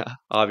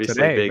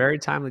 Obviously a Today, big, very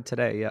timely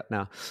today. Yeah,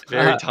 no.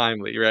 very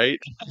timely, right?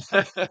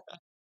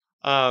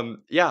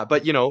 Yeah,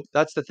 but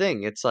that's the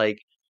thing. It's like,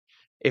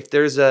 if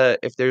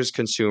there's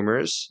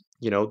consumers,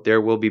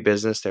 there will be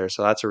business there.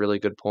 So that's a really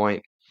good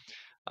point.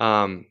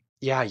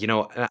 Yeah,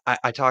 and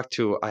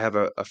I have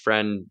a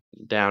friend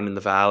down in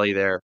the valley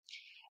there,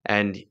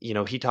 and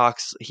he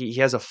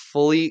has a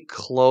fully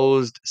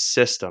closed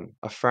system,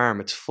 a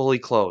farm. It's fully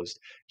closed.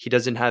 He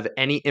doesn't have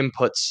any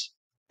inputs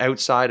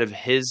outside of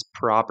his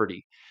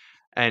property,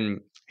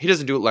 and he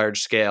doesn't do it large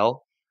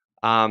scale.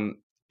 Um,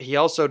 he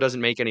also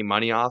doesn't make any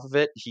money off of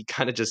it. He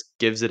kind of just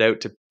gives it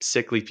out to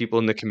sickly people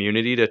in the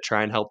community to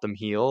try and help them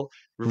heal.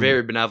 Hmm.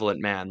 Very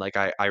benevolent man. Like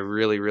I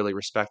really, really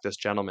respect this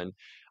gentleman.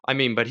 I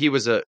mean, but he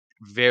was a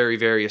very,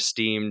 very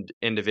esteemed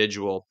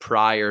individual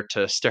prior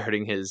to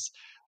starting his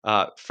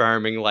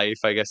farming life,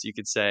 I guess you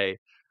could say.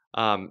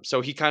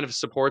 So he kind of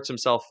supports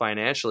himself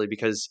financially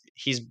because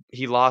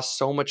he lost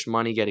so much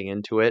money getting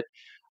into it.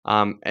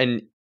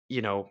 And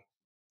you know,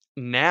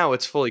 now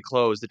it's fully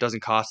closed, it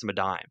doesn't cost him a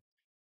dime,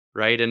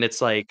 right? And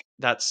it's like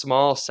that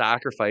small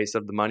sacrifice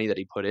of the money that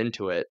he put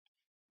into it,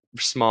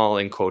 small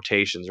in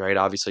quotations, right?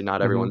 Obviously,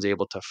 not Mhm. everyone's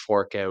able to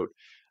fork out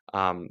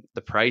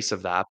the price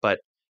of that, but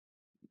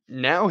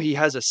now he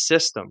has a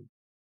system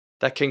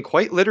that can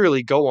quite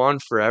literally go on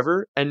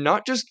forever, and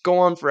not just go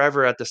on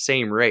forever at the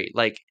same rate.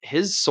 Like,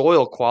 his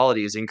soil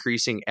quality is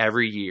increasing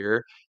every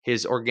year.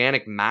 His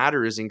organic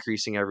matter is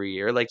increasing every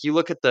year. Like, you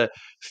look at the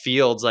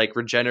fields, like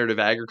regenerative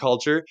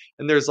agriculture,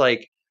 and there's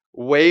like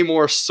way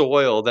more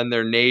soil than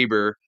their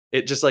neighbor.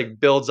 It just like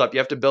builds up. You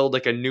have to build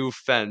like a new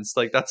fence.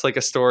 Like, that's like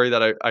a story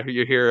that I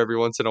you hear every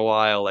once in a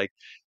while. Like,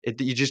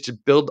 you just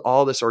build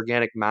all this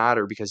organic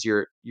matter because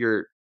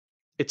you're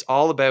it's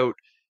all about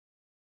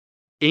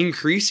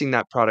increasing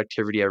that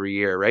productivity every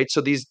year, right?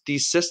 So these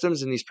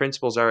systems and these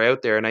principles are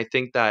out there, and I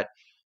think that,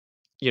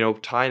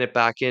 tying it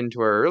back into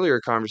our earlier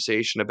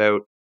conversation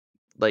about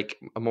like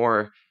a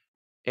more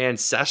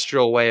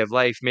ancestral way of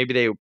life,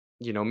 maybe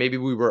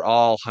we were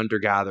all hunter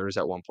gatherers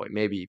at one point.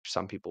 Maybe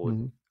some people would.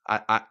 Mhm.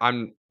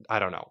 I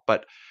don't know,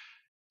 but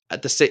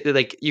at the same,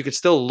 like, you could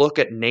still look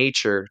at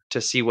nature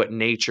to see what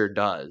nature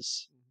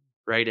does,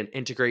 right, and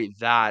integrate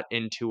that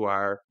into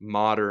our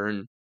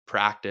modern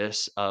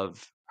practice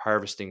of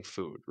harvesting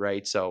food,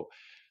 right? So,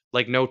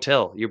 like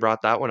no-till, you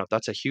brought that one up.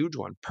 That's a huge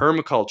one.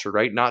 Permaculture,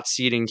 right? Not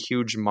seeding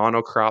huge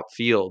monocrop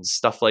fields,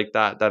 stuff like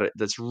that,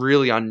 that's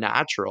really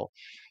unnatural.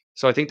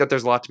 So I think that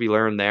there's a lot to be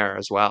learned there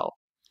as well.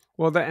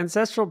 Well, the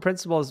ancestral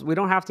principles, we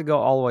don't have to go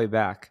all the way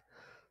back.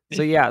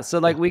 So yeah, so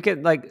Yeah, like we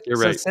could like you're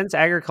so right. since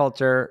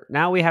agriculture,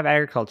 now we have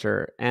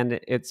agriculture and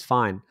it's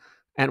fine.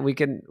 And we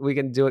can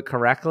do it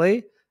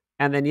correctly.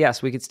 And then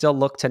yes, we could still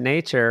look to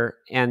nature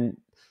and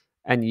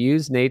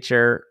use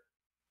nature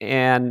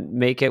and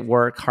make it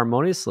work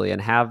harmoniously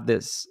and have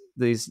these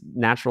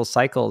natural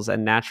cycles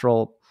and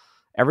natural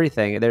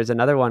everything. There's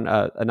another one,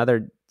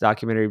 another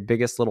documentary,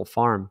 Biggest Little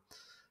Farm,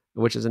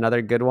 which is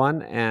another good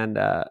one. And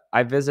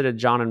I visited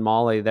John and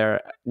Molly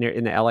there near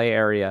in the LA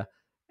area,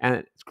 and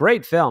it's a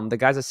great film. The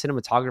guy's a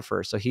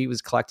cinematographer, so he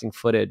was collecting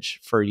footage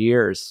for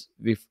years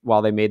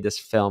while they made this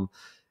film.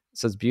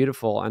 So it's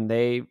beautiful, and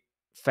they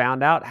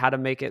found out how to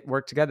make it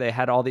work together. They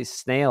had all these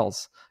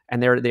snails,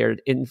 and they're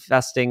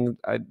infesting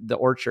the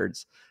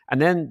orchards.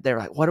 And then they're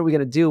like, "What are we going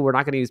to do? We're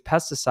not going to use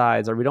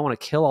pesticides, or we don't want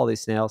to kill all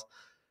these snails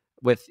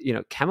with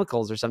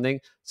chemicals or something."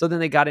 So then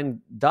they got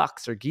in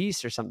ducks or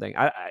geese or something.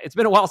 It's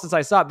been a while since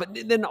I saw it, but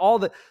then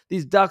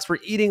these ducks were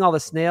eating all the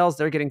snails.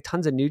 They're getting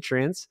tons of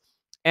nutrients,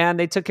 and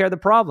they took care of the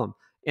problem.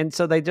 And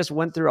so they just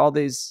went through all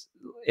these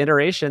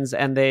iterations,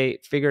 and they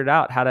figured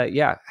out how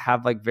to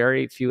have like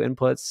very few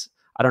inputs.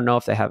 I don't know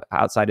if they have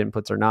outside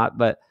inputs or not,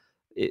 but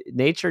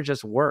nature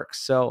just works.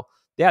 So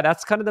yeah,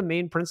 that's kind of the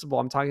main principle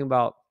I'm talking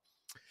about.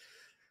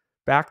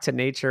 Back to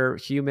nature,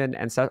 human,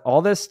 and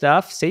all this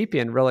stuff.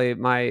 Sapien, really,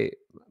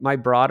 my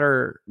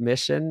broader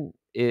mission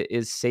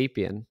is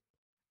sapien,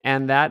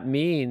 and that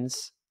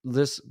means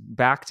this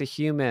back to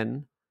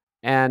human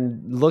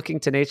and looking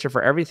to nature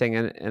for everything.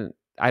 And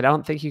I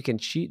don't think you can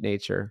cheat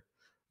nature.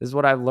 This is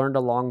what I've learned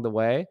along the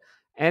way.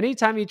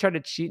 Anytime you try to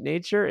cheat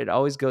nature, it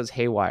always goes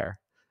haywire.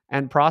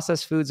 And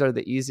processed foods are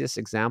the easiest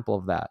example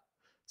of that.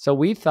 So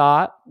we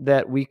thought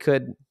that we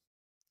could,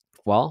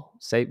 well,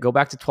 say go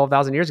back to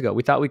 12,000 years ago.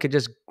 We thought we could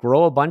just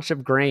grow a bunch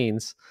of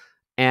grains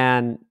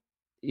and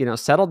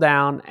settle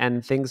down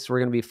and things were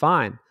going to be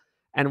fine.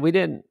 And we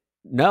didn't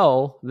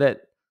know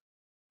that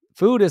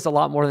food is a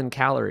lot more than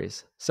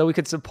calories. So we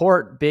could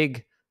support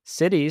big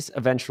cities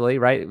eventually,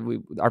 right?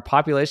 Our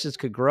populations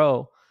could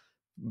grow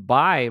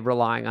by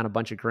relying on a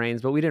bunch of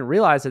grains, but we didn't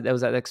realize that it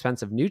was at the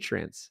expense of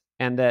nutrients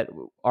and that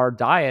our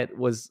diet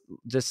was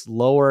just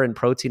lower in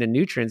protein and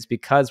nutrients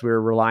because we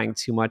were relying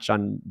too much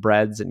on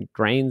breads and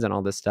grains and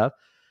all this stuff.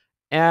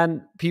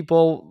 And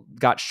people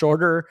got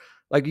shorter.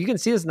 Like you can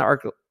see this in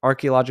the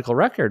archaeological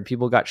record.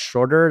 People got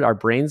shorter, our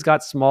brains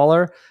got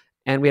smaller,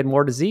 and we had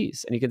more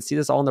disease. And you can see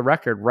this all in the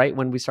record right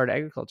when we started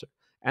agriculture.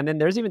 And then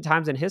there's even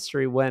times in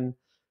history when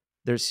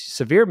there's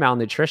severe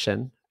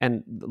malnutrition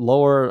and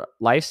lower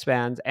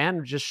lifespans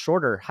and just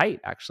shorter height,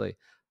 actually.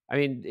 I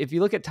mean, if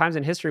you look at times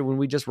in history when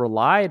we just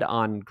relied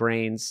on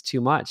grains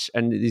too much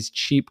and these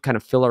cheap kind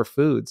of filler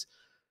foods,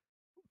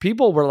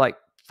 people were like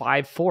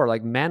 5'4",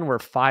 like men were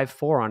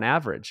 5'4" on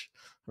average,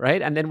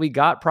 right? And then we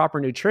got proper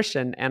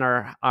nutrition and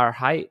our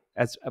height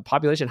as a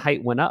population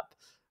height went up,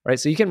 right?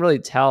 So you can really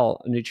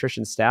tell a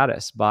nutrition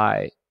status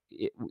by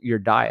your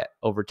diet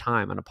over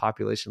time on a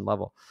population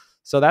level.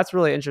 So that's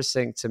really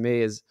interesting to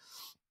me is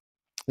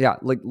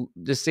like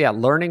just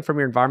learning from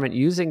your environment,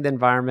 using the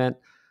environment,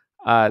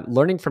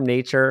 learning from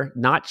nature,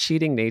 not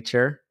cheating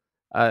nature.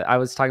 I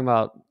was talking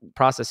about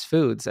processed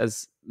foods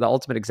as the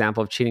ultimate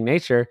example of cheating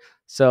nature.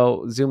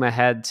 So zoom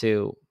ahead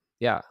to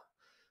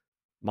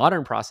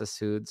modern processed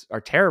foods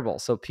are terrible.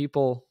 So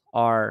people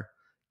are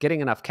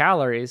getting enough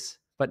calories,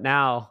 but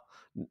now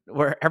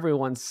where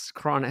everyone's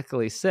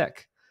chronically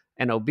sick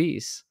and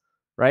obese,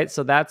 right?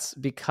 So that's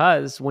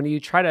because when you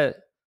try to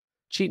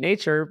cheat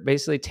nature,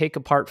 basically take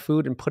apart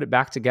food and put it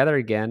back together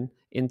again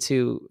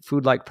into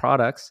food-like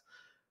products,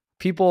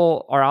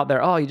 people are out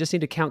there, oh, you just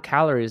need to count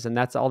calories and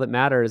that's all that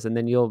matters, and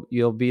then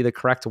you'll be the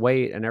correct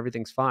weight and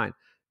everything's fine.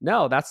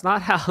 No, that's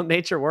not how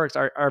nature works.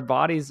 Our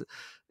bodies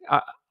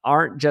uh,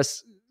 aren't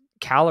just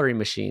calorie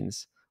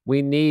machines.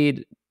 We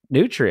need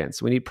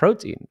nutrients. We need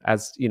protein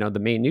as, the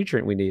main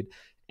nutrient we need.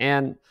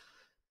 And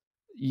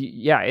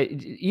yeah,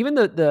 even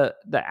the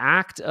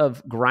act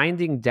of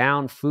grinding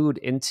down food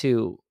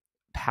into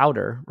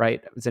powder,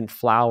 right? As in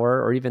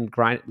flour, or even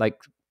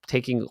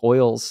taking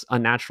oils,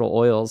 unnatural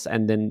oils,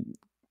 and then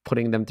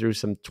putting them through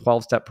some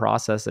 12-step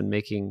process and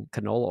making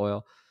canola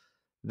oil.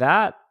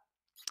 That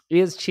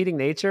is cheating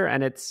nature,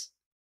 and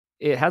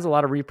it has a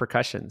lot of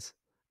repercussions.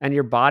 And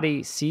your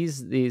body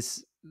sees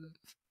these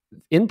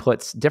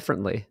inputs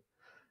differently,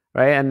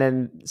 right? And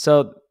then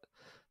so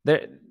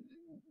there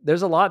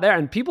there's a lot there,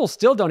 and people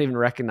still don't even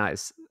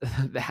recognize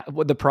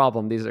what the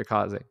problem these are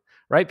causing,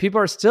 right?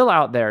 People are still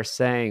out there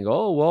saying,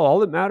 oh well, all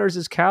that matters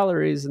is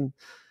calories. And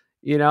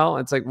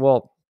it's like,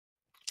 well,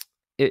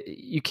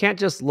 you can't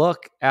just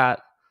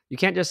you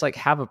can't just like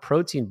have a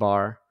protein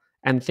bar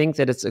and think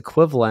that it's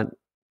equivalent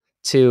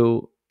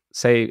to,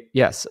 say,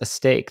 yes, a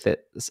steak, that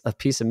a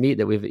piece of meat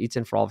that we've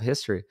eaten for all of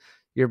history.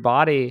 Your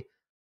body,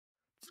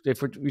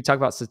 if we talk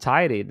about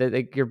satiety, that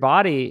like your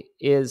body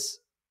is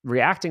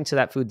reacting to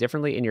that food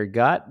differently in your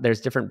gut.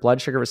 There's different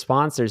blood sugar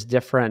response. There's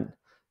different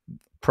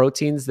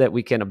proteins that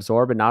we can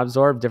absorb and not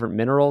absorb, different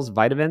minerals,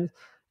 vitamins.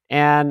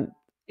 And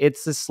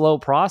it's a slow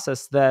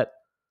process that,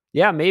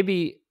 yeah,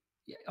 maybe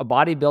a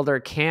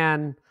bodybuilder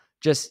can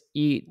just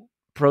eat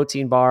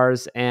protein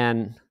bars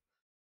and,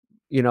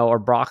 or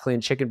broccoli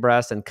and chicken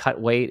breast and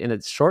cut weight in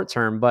its short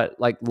term. But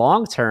like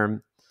long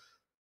term,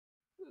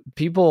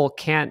 people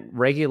can't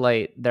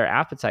regulate their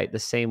appetite the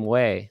same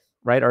way,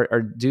 right?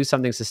 Or do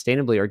something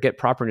sustainably or get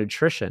proper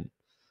nutrition.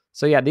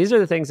 So yeah, these are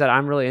the things that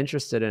I'm really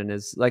interested in,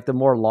 is like the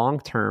more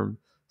long-term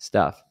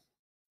stuff.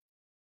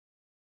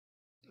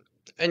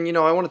 And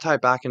I want to tie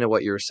back into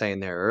what you were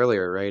saying there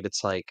earlier, right?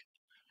 It's like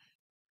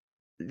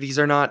these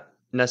are not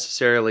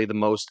necessarily the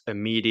most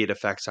immediate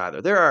effects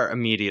either. There are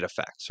immediate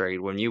effects,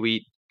 right?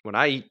 When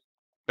I eat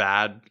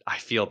bad, I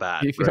feel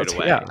bad You feel right too,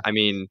 yeah. away. I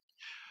mean,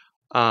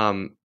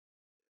 um,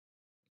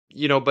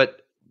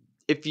 but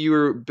if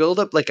you build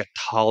up like a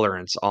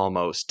tolerance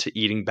almost to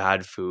eating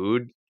bad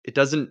food, it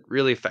doesn't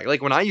really affect.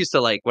 Like when I used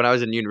to, like when I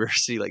was in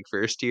university, like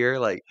first year,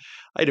 like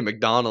I ate at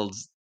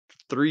McDonald's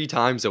 3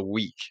 times a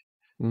week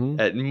Hmm.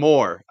 and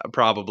more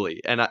probably.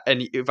 And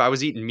if I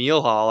was eating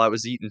meal hall, I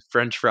was eating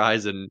French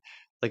fries and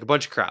like a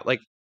bunch of crap.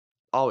 Like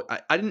I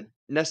didn't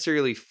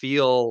necessarily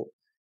feel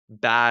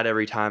bad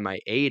every time I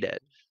ate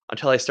it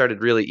until I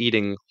started really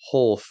eating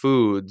whole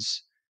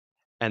foods.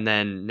 And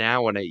then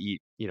now when I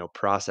eat,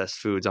 processed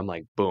foods, I'm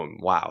like, boom,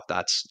 wow,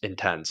 that's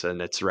intense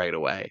and it's right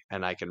away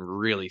and I can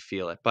really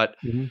feel it. But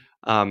Hmm.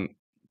 um,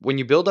 when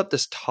you build up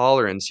this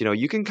tolerance,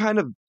 you can kind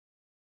of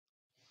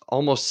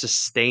almost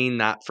sustain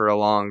that for a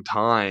long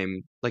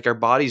time. Like our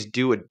bodies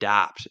do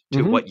adapt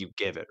to Hmm. what you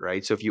give it,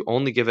 right? So if you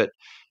only give it,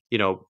 you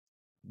know,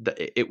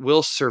 it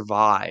will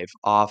survive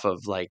off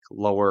of like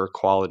lower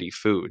quality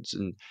foods.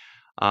 And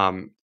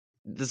um,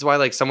 this is why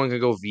like someone can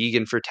go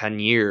vegan for 10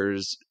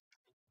 years,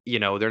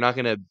 they're not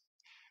going to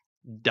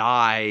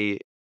die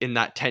in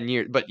that 10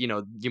 years, but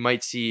you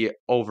might see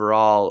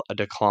overall a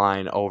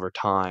decline over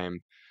time.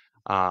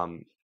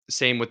 Um,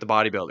 Same with the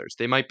bodybuilders.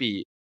 They might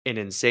be in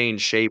insane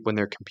shape when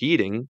they're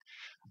competing,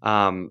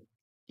 um,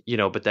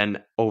 but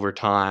then over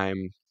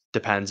time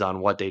depends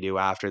on what they do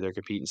after they're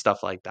competing,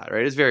 stuff like that,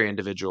 right? It's very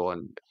individual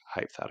and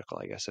hypothetical,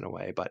 I guess, in a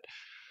way. But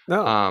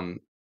No, um,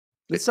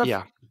 this stuff,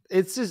 yeah,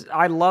 it's just,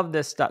 I love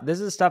this stuff. This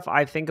is stuff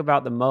I think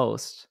about the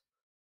most.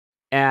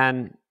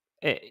 And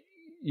it,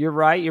 you're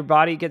right. Your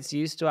body gets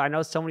used to it. I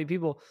know so many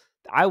people.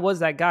 I was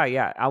that guy.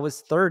 Yeah. I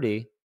was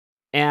 30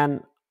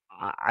 and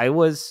I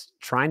was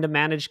trying to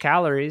manage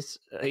calories,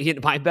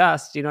 my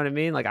best. You know what I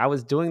mean? Like I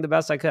was doing the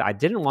best I could. I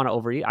didn't want to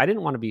overeat. I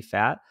didn't want to be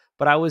fat,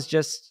 but I was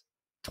just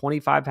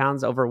 25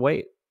 pounds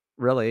overweight,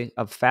 really,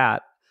 of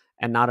fat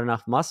and not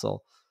enough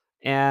muscle.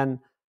 And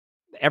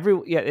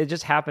yeah, it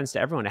just happens to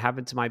everyone. It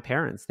happened to my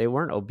parents. They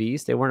weren't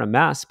obese, they weren't a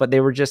mess, but they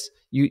were just,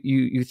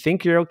 you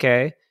think you're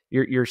okay,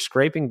 you're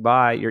scraping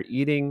by, you're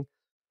eating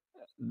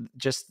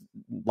just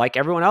like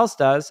everyone else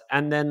does,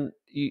 and then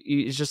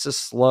it's just a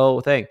slow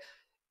thing.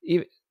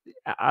 Even-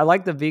 I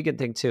like the vegan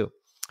thing too.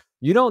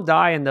 You don't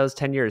die in those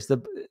 10 years.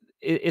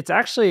 It's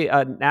actually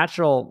a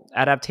natural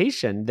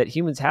adaptation that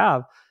humans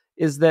have,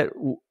 is that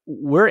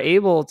we're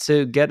able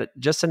to get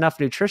just enough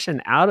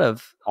nutrition out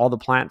of all the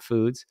plant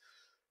foods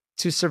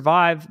to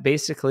survive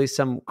basically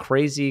some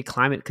crazy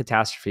climate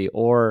catastrophe,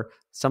 or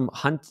some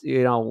hunt.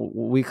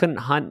 We couldn't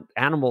hunt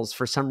animals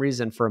for some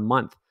reason for a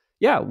month.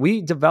 Yeah,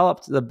 we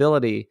developed the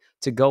ability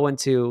to go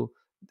into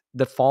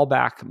the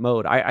fallback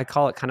mode. I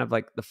call it kind of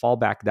like the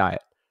fallback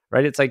diet,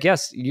 right? It's like,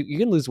 yes, you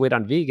can lose weight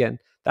on vegan.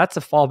 That's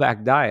a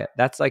fallback diet.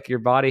 That's like your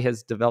body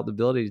has developed the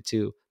ability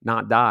to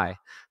not die.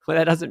 But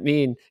that doesn't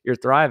mean you're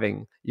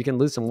thriving. You can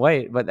lose some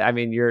weight, but I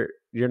mean, you're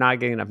not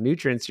getting enough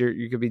nutrients.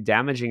 You could be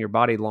damaging your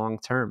body long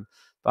term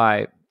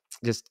by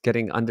just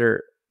getting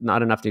under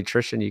not enough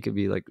nutrition. You could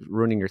be like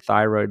ruining your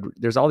thyroid.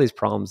 There's all these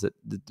problems that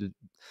the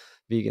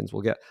vegans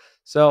will get.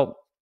 So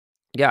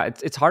Yeah,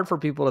 it's hard for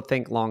people to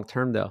think long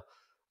term though.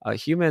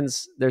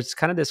 Humans, there's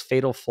kind of this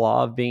fatal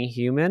flaw of being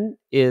human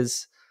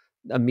is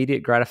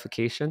immediate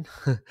gratification,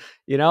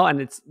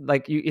 and it's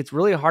like it's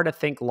really hard to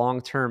think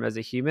long term as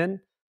a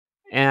human.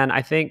 And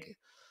I think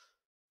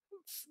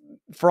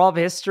for all of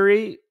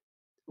history,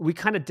 we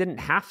kind of didn't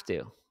have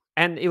to.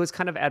 And it was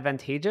kind of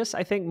advantageous,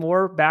 I think,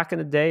 more back in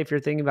the day. If you're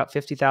thinking about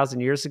 50,000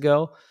 years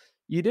ago,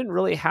 you didn't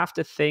really have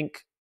to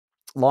think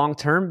long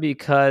term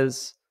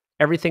because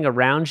everything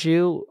around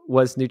you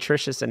was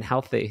nutritious and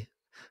healthy.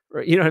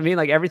 You know what I mean?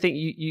 Like everything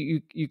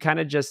you kind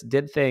of just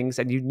did things,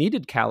 and you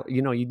needed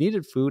you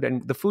needed food,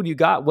 and the food you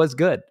got was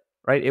good,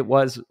 right? It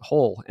was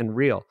whole and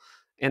real.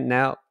 And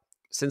now,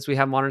 since we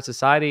have modern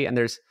society and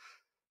there's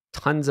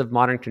tons of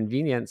modern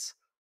convenience,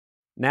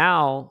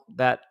 now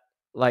that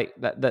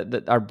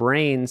that our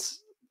brains,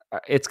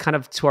 it's kind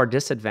of to our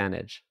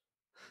disadvantage.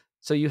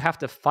 So you have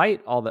to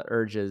fight all the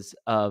urges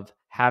of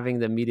having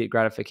the immediate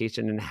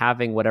gratification and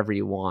having whatever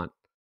you want,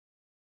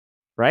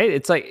 right?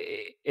 It's like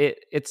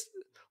it's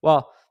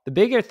well, the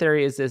bigger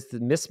theory is the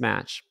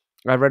mismatch.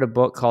 I read a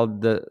book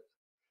called the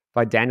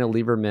by Daniel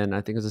Lieberman.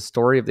 I think it's a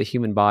story of the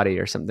human body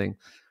or something.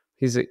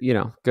 He's a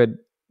good,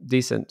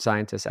 decent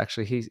scientist.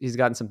 Actually, he's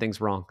gotten some things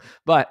wrong,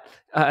 but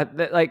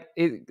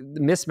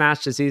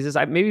mismatched diseases.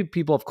 Maybe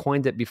people have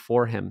coined it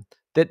before him.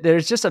 That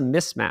there's just a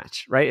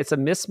mismatch, right? It's a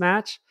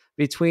mismatch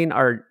between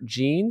our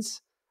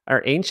genes,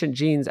 our ancient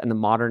genes, and the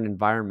modern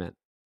environment,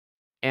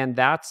 and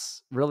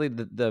that's really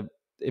the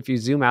if you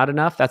zoom out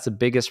enough, that's the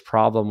biggest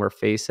problem we're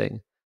facing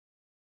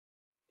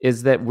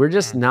is that we're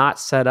just Mm. not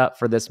set up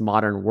for this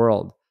modern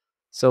world.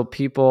 So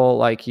people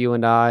like you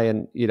and I,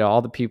 and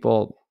all the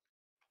people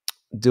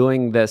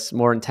doing this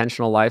more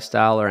intentional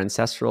lifestyle or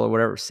ancestral or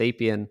whatever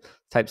sapien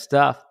type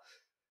stuff,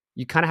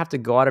 you kind of have to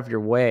go out of your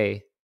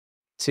way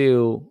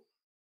to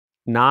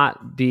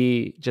not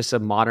be just a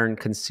modern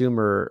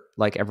consumer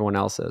like everyone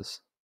else is.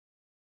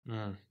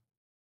 Mm.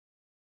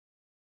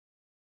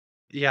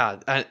 Yeah,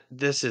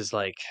 this is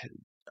like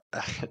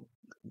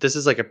this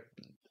is like a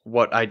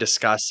what I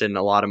discuss in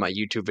a lot of my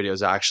YouTube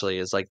videos actually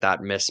is like that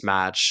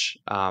mismatch,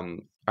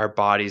 our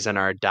bodies and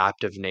our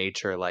adaptive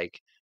nature, like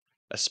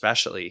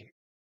especially,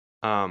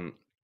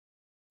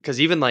 because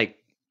even like,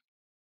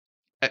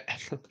 and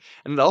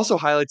it also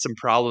highlights some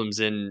problems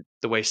in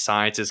the way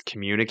science is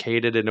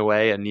communicated in a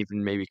way, and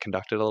even maybe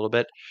conducted a little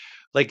bit.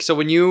 Like, so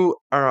when you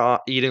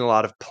are eating a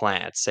lot of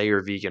plants, say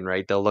you're vegan,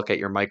 right? They'll look at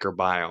your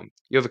microbiome.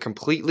 You have a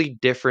completely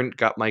different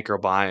gut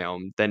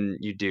microbiome than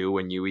you do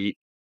when you eat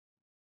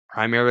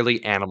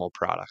primarily animal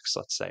products,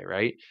 let's say,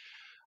 right?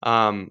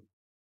 Um,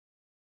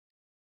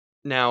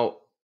 now,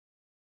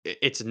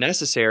 it's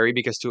necessary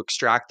because to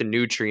extract the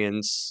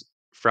nutrients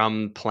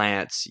from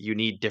plants, you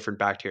need different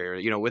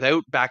bacteria.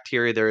 Without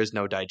bacteria, there is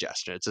no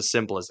digestion. It's as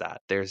simple as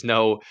that. There's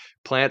no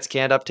plants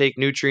can't uptake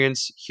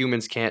nutrients,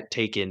 humans can't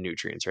take in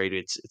nutrients, right?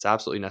 It's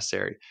absolutely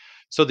necessary.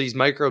 So these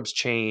microbes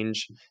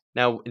change.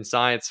 Now in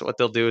science, what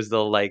they'll do is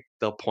they'll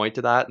point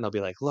to that and they'll be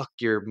like, look,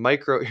 your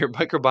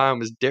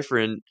microbiome is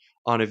different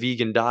on a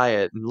vegan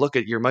diet, and look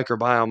at your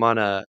microbiome on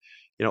a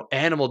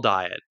animal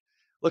diet.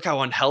 Look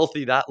how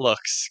unhealthy that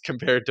looks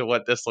compared to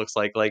what this looks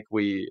like. Like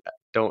we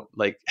don't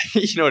like,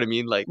 you know what I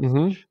mean? Like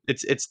Mm-hmm.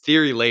 it's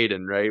theory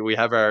laden, right? We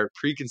have our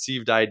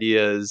preconceived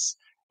ideas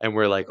and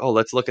we're like, oh,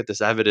 let's look at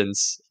this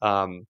evidence.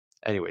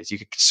 Anyways, you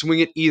could swing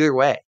it either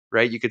way,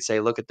 right? You could say,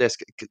 look at this.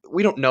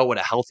 We don't know what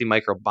a healthy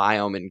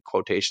microbiome in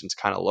quotations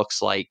kind of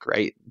looks like,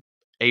 right?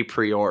 A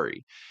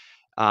priori.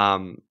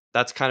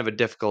 That's kind of a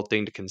difficult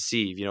thing to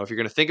conceive. If you're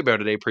going to think about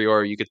it a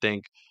priori, you could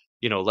think,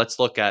 let's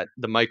look at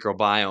the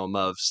microbiome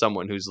of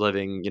someone who's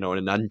living, in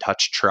an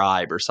untouched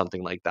tribe or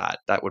something like that.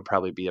 That would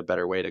probably be a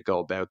better way to go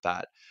about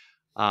that.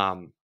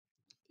 Um,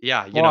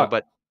 yeah, Well,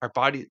 but our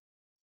body,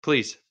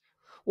 please.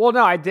 well,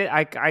 no, I did.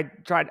 I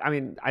tried. I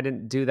mean, I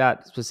didn't do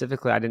that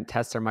specifically. I didn't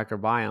test their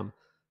microbiome,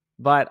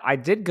 but I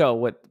did go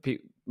with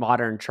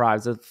modern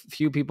tribes. A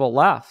few people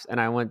left,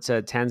 and I went to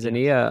Yeah.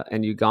 Tanzania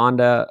and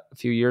Uganda a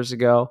few years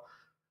ago,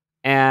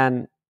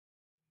 and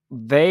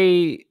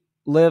they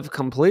live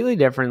completely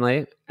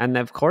differently. And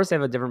of course, they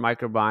have a different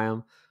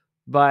microbiome,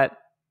 but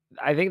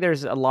I think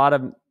there's a lot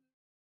of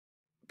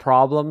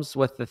problems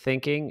with the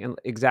thinking, and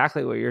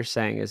exactly what you're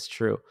saying is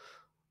true.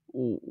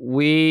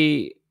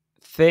 We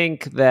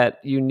think that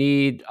you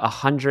need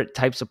 100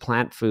 types of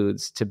plant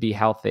foods to be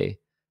healthy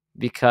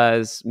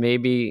because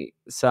maybe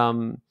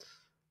some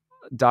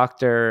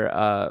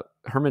Dr.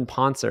 Herman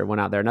Poncer went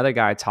out there, another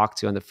guy I talked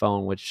to on the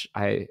phone, which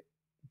I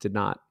did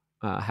not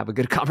have a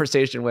good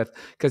conversation with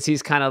because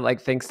he's kind of like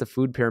thinks the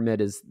food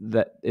pyramid is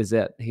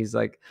it. He's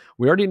like,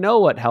 we already know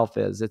what health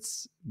is.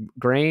 It's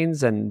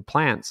grains and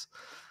plants.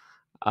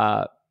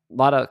 A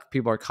lot of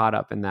people are caught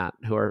up in that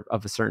who are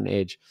of a certain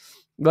age.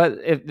 But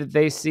if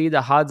they see the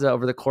Hadza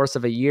over the course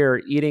of a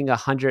year eating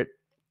 100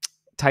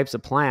 types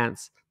of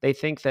plants, they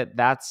think that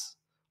that's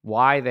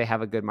why they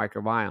have a good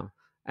microbiome.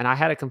 And I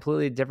had a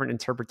completely different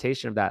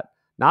interpretation of that.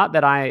 Not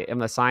that I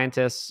am a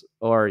scientist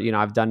or,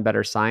 I've done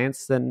better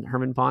science than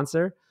Herman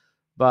Poncer,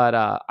 but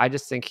I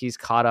just think he's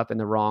caught up in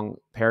the wrong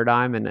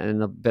paradigm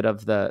and a bit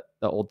of the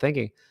old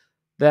thinking.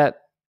 that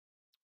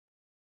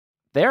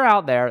they're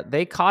out there.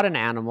 They caught an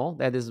animal.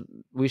 That is,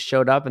 we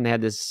showed up and they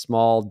had this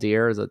small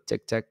deer as a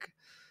tick tick,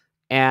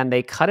 and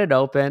they cut it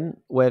open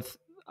with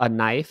a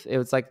knife. It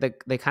was like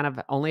they kind of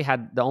only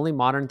had the only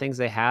modern things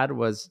they had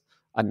was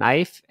a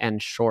knife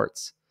and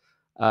shorts.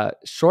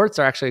 Shorts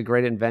are actually a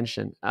great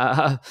invention.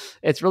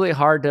 It's really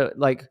hard to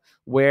like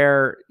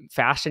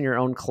fashion your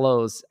own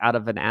clothes out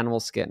of an animal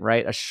skin,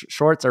 right?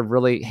 Shorts are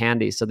really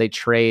handy, so they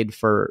trade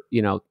for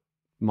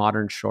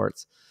modern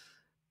shorts.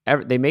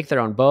 They make their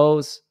own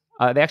bows.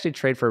 They actually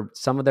trade for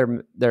some of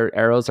their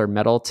arrows are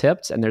metal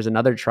tipped, and there's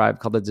another tribe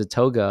called the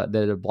Zatoga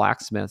that are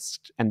blacksmiths,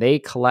 and they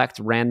collect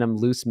random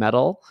loose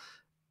metal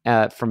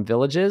from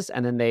villages,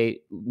 and then they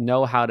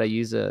know how to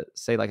use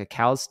say like a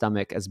cow's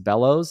stomach as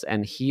bellows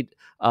and heat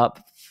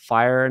up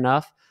fire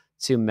enough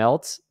to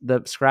melt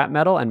the scrap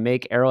metal and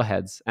make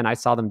arrowheads. And I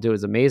saw them do it. It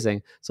was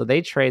amazing. So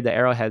they trade the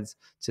arrowheads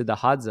to the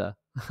Hadza.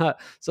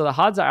 So the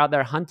Hadza are out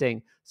there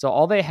hunting. So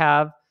all they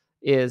have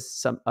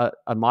is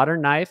a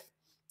modern knife,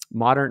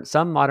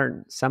 some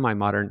modern,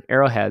 semi-modern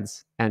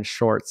arrowheads and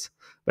shorts,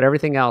 but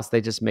everything else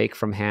they just make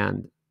from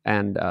hand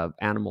and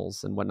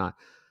animals and whatnot.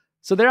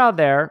 So they're out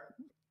there.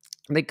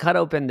 They cut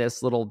open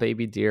this little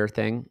baby deer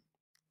thing,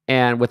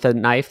 and with a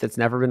knife that's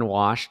never been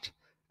washed,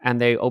 and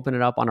they open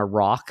it up on a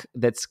rock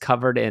that's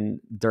covered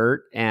in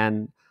dirt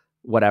and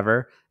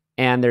whatever.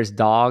 And there's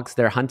dogs.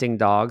 They're hunting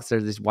dogs.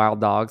 There's these wild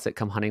dogs that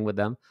come hunting with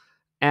them,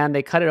 and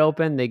they cut it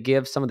open. They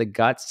give some of the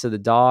guts to the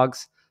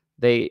dogs.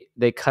 They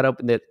cut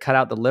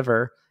out the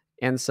liver,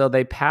 and so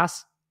they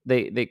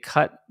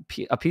cut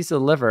a piece of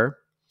the liver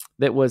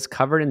that was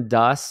covered in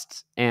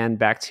dust and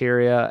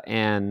bacteria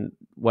and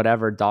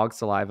whatever dog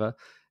saliva,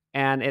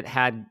 and it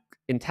had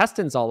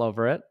intestines all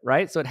over it,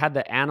 right? So it had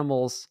the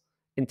animals.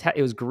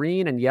 It was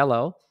green and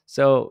yellow.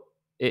 So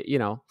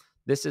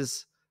this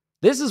is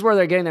where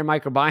they're getting their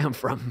microbiome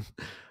from.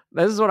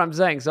 This is what I'm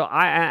saying. So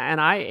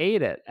I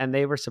ate it, and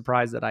they were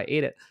surprised that I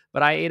ate it.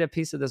 But I ate a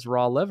piece of this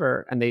raw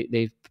liver, and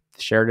they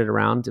shared it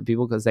around to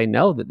people because they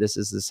know that this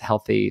is this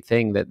healthy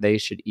thing that they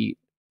should eat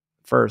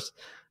first.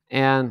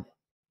 And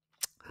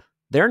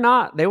they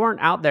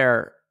weren't out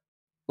there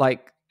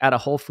like at a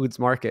Whole Foods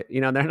market.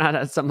 They're not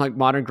at some like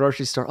modern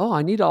grocery store. Oh,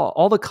 I need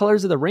all the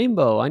colors of the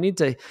rainbow. I need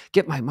to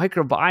get my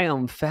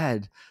microbiome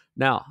fed.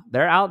 No,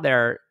 they're out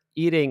there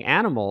eating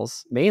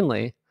animals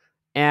mainly,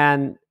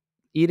 and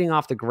eating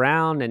off the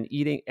ground and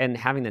eating and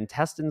having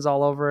intestines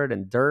all over it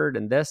and dirt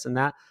and this and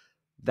that.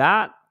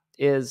 That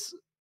is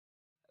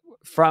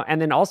and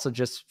then also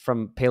just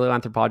from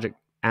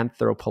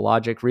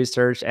paleoanthropologic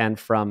research and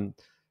from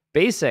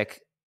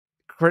basic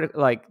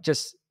like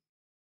just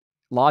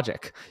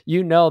logic.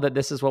 That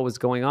this is what was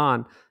going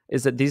on,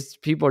 is that these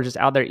people are just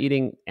out there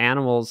eating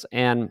animals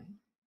and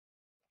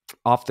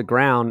off the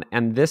ground,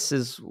 and this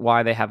is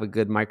why they have a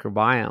good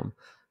microbiome.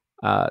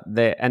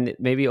 And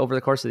maybe over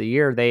the course of the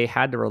year, they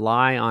had to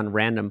rely on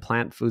random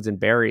plant foods and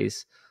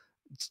berries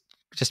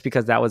just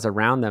because that was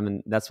around them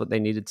and that's what they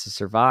needed to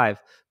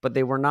survive. But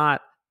they were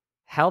not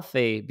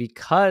healthy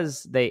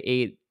because they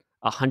ate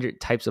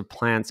 100 types of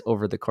plants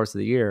over the course of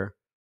the year.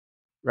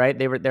 Right?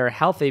 They were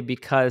healthy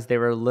because they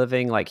were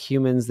living like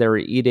humans. They were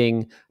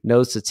eating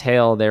nose to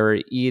tail. They were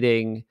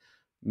eating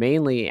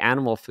mainly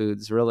animal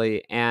foods,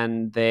 really,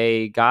 and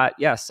they got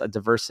a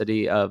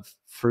diversity of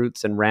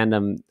fruits and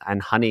random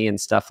and honey and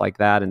stuff like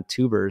that and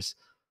tubers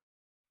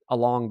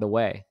along the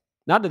way.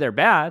 Not that they're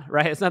bad,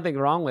 right? It's nothing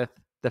wrong with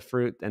the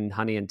fruit and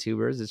honey and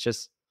tubers. It's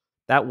just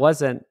that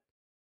wasn't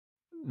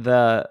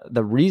the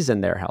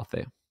reason they're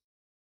healthy.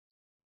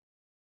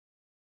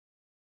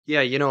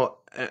 Yeah,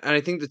 and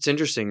I think that's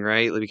interesting,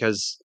 right?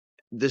 Because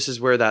this is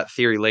where that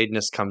theory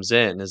ladeness comes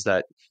in, is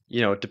that,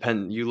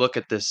 you look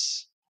at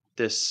this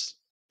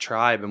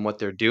tribe and what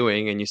they're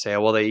doing, and you say,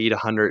 oh, well, they eat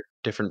 100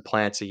 different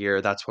plants a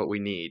year, that's what we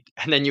need.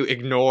 And then you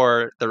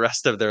ignore the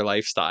rest of their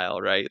lifestyle,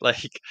 right?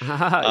 Like,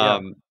 Yeah.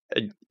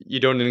 you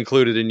don't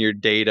include it in your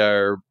data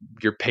or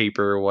your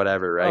paper or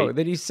whatever, Oh, right?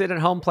 then you sit at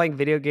home playing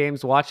video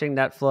games, watching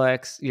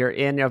Netflix. You're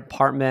in your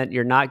apartment.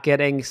 You're not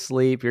getting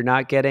sleep. You're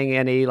not getting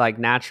any like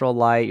natural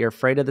light. You're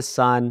afraid of the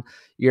sun.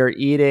 You're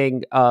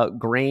eating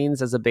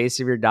grains as a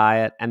base of your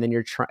diet, and then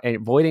you're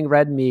avoiding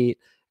red meat,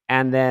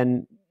 and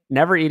then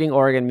never eating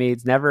organ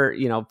meats. Never,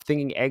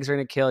 thinking eggs are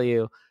going to kill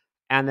you,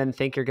 and then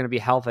think you're going to be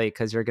healthy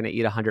because you're going to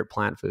eat 100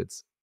 plant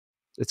foods.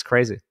 It's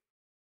crazy.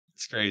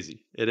 It's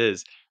crazy. It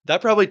is.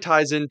 That probably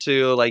ties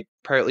into like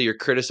partly your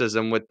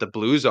criticism with the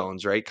blue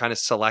zones, right? Kind of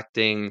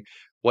selecting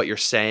what you're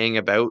saying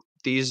about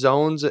these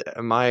zones.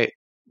 Am I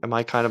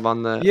kind of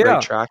on the right Yeah,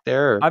 track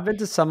there? Or? I've been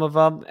to some of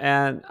them,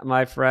 and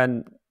my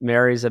friend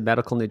Mary's a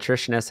medical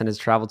nutritionist and has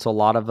traveled to a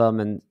lot of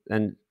them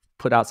and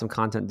put out some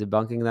content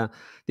debunking them.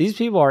 These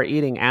people are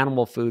eating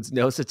animal foods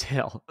nose to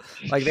tail,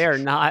 like they are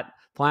not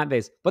plant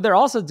based, but they're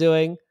also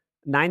doing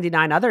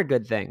 99 other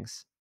good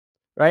things,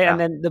 right? And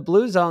Yeah, then the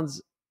blue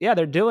zones, yeah,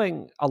 they're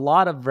doing a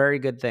lot of very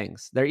good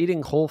things. They're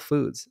eating whole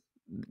foods.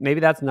 Maybe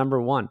that's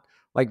number one.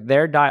 Like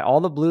their diet,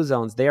 all the blue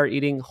zones, they are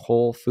eating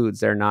whole foods.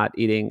 They're not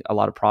eating a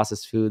lot of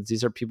processed foods.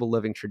 These are people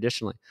living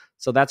traditionally.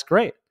 So that's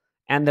great.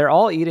 and they're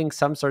all eating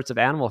some sorts of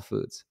animal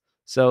foods.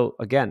 So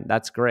again,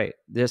 that's great.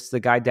 This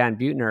the guy Dan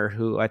Buettner,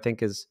 who I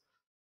think is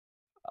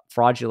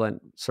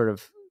fraudulent sort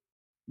of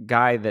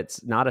guy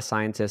that's not a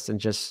scientist and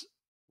just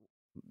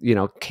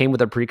came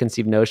with a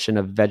preconceived notion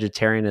of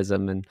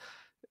vegetarianism and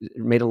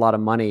made a lot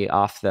of money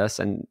off this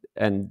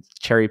and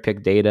cherry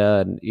picked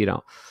data and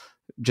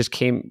just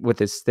came with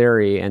his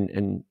theory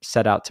and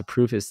set out to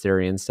prove his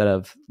theory instead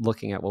of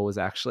looking at what was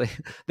actually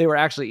they were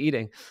actually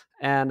eating.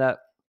 And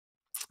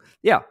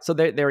yeah, so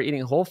they were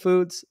eating whole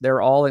foods. They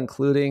were all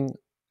including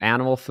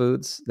animal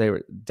foods. They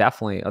were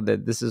definitely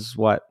this is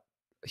what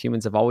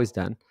humans have always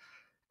done.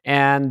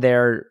 And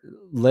they're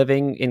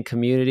living in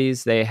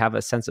communities. They have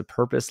a sense of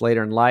purpose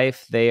later in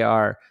life. They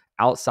are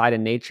outside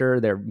in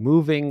nature. They're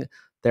moving.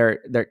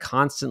 They're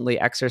constantly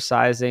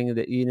exercising.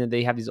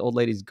 They have these old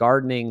ladies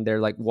gardening. They're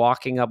like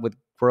walking up with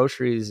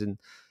groceries and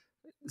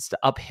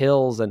up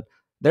hills, and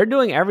they're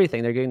doing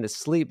everything. They're getting to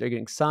sleep. They're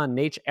getting sun,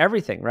 nature,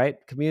 everything. Right,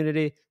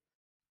 community,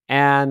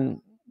 and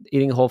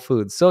eating whole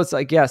foods. So it's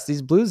like, yes,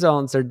 these blue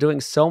zones are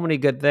doing so many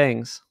good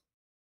things,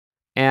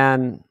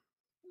 and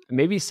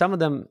maybe some of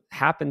them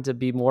happen to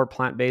be more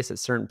plant-based at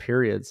certain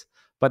periods,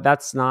 but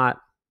that's not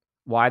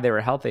why they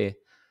were healthy.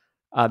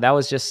 That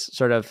was just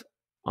sort of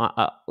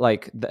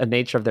like the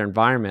nature of their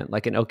environment.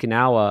 Like in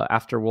Okinawa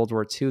after World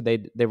War II, they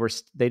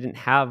didn't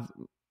have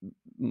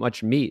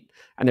much meat,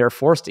 and they were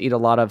forced to eat a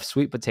lot of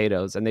sweet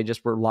potatoes, and they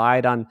just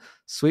relied on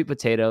sweet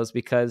potatoes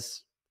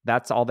because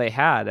that's all they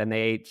had. And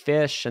they ate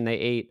fish and they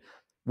ate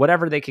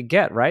whatever they could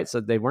get, right?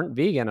 So they weren't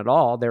vegan at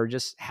all. They were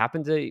just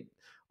happened to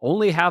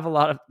only have a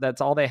lot of,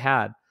 that's all they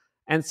had.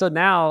 And so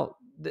now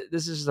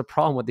this is just a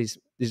problem with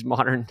these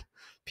modern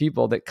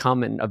people that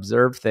come and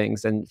observe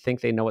things and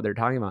think they know what they're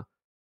talking about.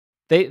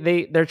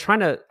 They're trying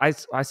to.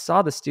 I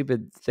saw the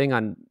stupid thing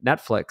on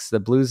Netflix, the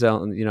Blue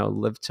Zone,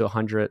 live to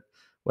 100,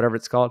 whatever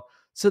it's called.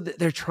 So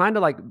they're trying to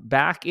like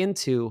back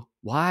into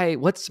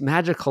what's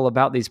magical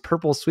about these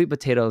purple sweet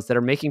potatoes that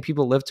are making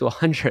people live to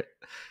 100,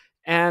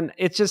 and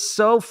it's just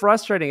so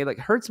frustrating. It like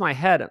hurts my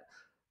head.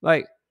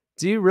 Like,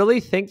 do you really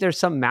think there's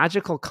some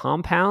magical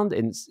compound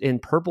in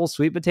purple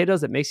sweet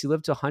potatoes that makes you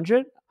live to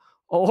 100,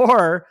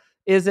 or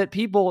is it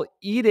people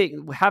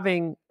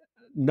having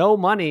no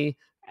money,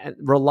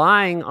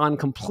 relying on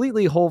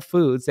completely whole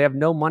foods? They have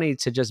no money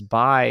to just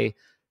buy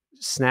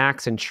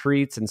snacks and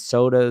treats and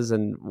sodas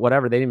and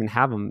whatever. They didn't even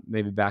have them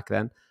maybe back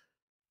then.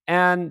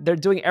 And they're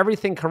doing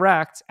everything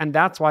correct. And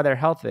that's why they're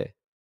healthy.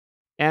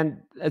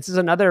 And this is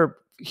another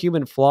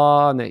human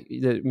flaw and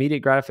the immediate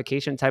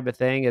gratification type of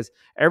thing is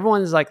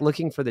everyone's like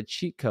looking for the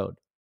cheat code.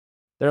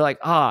 They're like,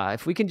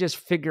 if we can just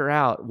figure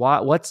out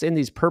what's in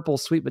these purple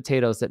sweet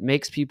potatoes that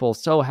makes people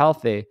so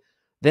healthy,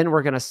 then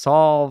we're going to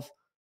solve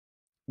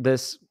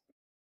this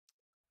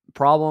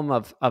problem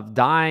of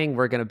dying.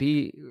 We're going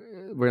to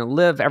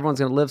live. Everyone's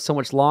going to live so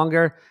much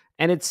longer.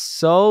 And it's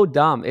so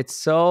dumb. It's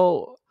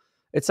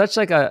such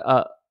like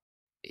a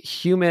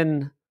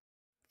human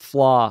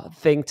flaw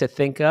thing to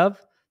think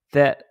of,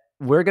 that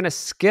we're going to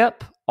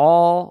skip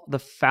all the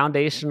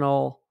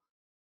foundational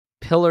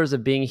pillars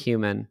of being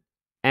human,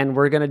 and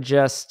we're going to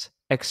just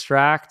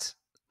extract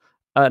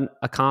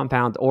a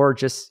compound or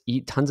just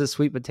eat tons of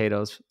sweet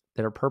potatoes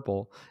that are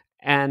purple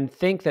and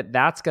think that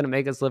that's going to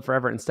make us live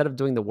forever instead of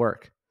doing the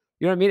work.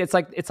 You know what I mean? It's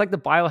like the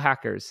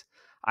biohackers.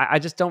 I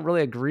just don't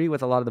really agree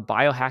with a lot of the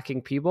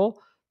biohacking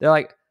people. They're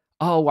like,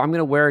 oh, I'm going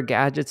to wear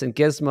gadgets and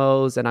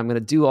gizmos and I'm going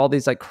to do all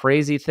these like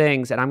crazy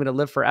things and I'm going to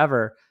live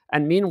forever.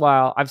 And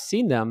meanwhile, I've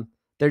seen them.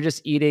 They're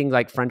just eating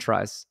like French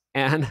fries,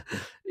 and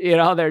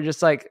they're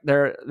just like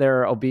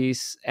they're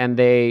obese, and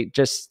they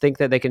just think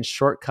that they can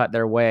shortcut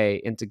their way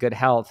into good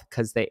health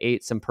because they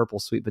ate some purple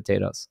sweet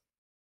potatoes.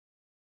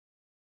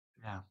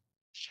 Yeah.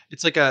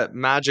 It's like a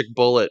magic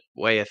bullet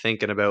way of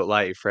thinking about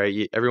life,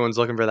 right? Everyone's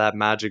looking for that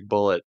magic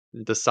bullet,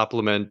 the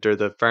supplement or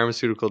the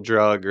pharmaceutical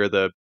drug or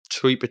the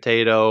sweet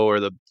potato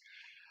or the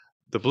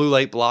blue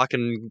light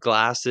blocking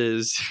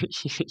glasses.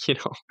 you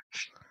know,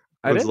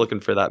 I Everyone's did. looking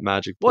for that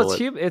magic Well, it's bullet.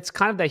 human. It's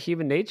kind of that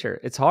human nature.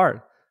 It's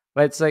hard,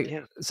 but it's like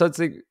Yeah. so. It's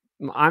like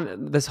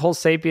this whole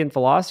sapient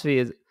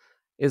philosophy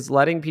is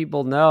letting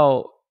people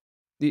know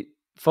the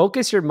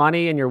focus your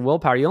money and your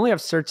willpower. You only have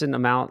certain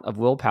amount of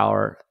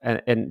willpower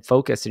and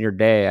focus in your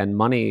day and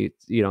money,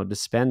 to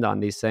spend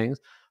on these things.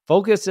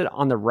 Focus it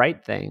on the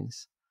right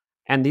things,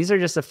 and these are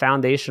just the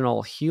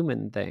foundational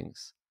human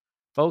things.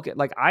 Focus.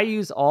 Like I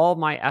use all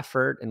my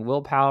effort and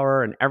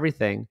willpower and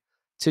everything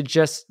to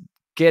just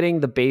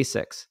getting the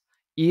basics,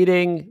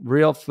 eating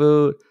real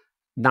food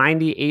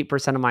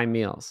 98% of my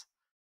meals,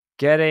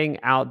 getting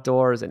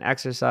outdoors and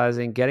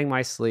exercising, getting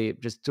my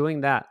sleep, just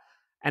doing that.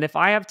 And if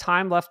I have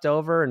time left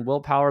over and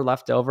willpower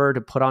left over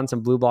to put on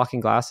some blue blocking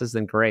glasses,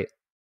 then great.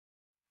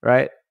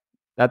 Right?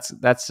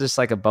 That's just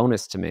like a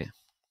bonus to me.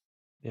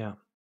 Yeah.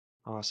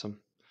 Awesome.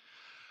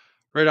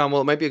 Right on.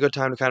 Well, it might be a good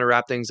time to kind of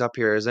wrap things up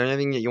here. Is there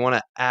anything that you want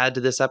to add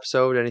to this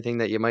episode? Anything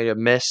that you might have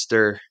missed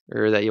or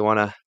that you want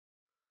to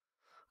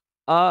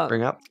Uh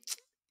bring up?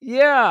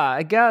 yeah,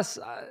 I guess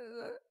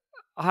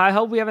I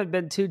hope we haven't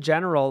been too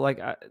general. Like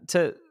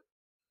to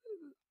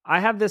I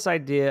have this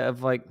idea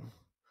of like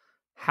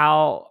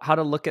how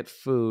to look at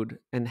food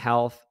and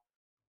health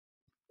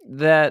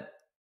that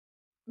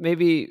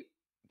maybe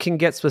can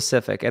get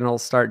specific, and it'll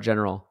start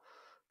general.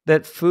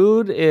 That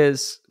food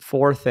is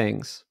four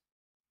things.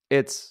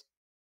 It's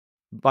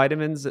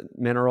vitamins,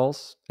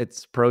 minerals,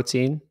 it's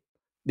protein.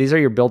 These are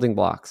your building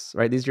blocks,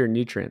 right? These are your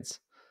nutrients.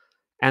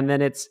 And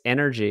then it's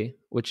energy,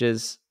 which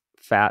is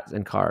fat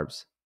and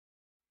carbs,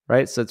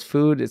 right? So it's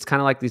food. It's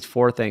kind of like these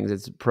four things.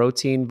 It's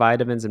protein,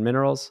 vitamins, and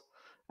minerals,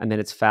 and then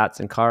it's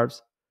fats and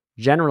carbs.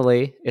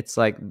 Generally, it's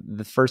like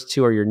the first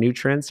two are your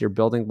nutrients, your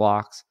building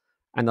blocks,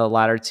 and the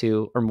latter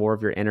two are more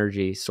of your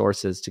energy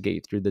sources to get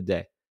you through the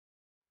day.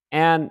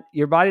 And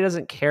your body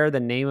doesn't care the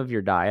name of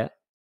your diet.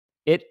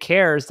 It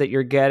cares that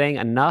you're getting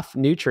enough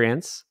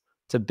nutrients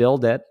to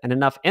build it and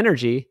enough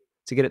energy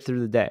to get it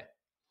through the day.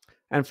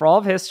 And for all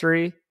of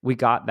history, we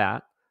got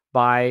that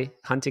by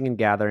hunting and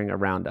gathering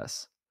around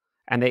us.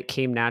 And it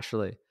came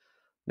naturally.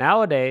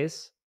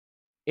 Nowadays,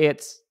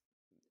 it's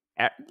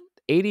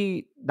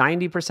 80,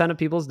 90% of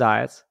people's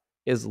diets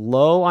is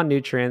low on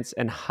nutrients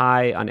and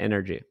high on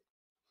energy,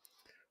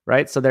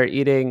 right? So they're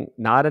eating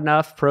not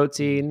enough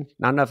protein,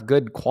 not enough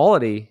good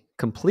quality,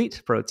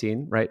 complete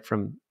protein, right,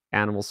 from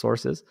animal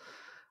sources,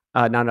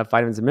 not enough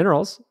vitamins and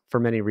minerals for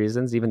many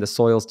reasons. Even the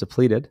soil's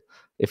depleted.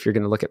 If you're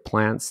going to look at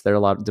plants, they're a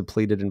lot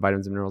depleted in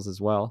vitamins and minerals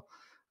as well.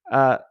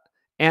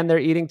 And they're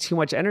eating too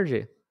much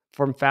energy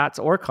from fats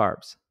or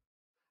carbs,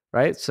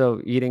 right?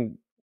 So eating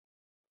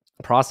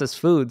processed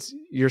foods,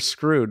 you're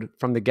screwed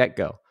from the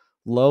get-go.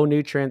 Low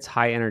nutrients,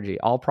 high energy.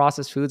 All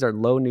processed foods are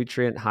low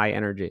nutrient, high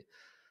energy.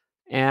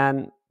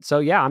 And so,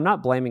 yeah, I'm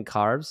not blaming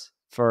carbs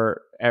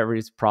for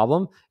every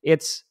problem.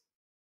 It's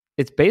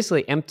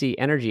basically empty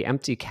energy,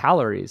 empty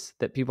calories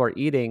that people are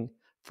eating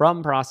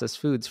from processed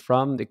foods,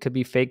 from it could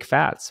be fake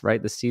fats,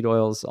 right? The seed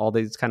oils, all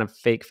these kind of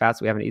fake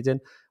fats we haven't eaten,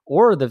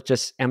 or the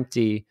just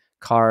empty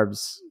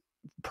carbs,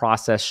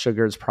 processed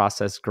sugars,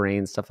 processed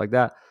grains, stuff like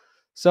that.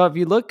 So if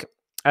you look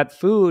at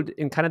food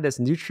in kind of this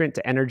nutrient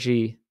to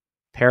energy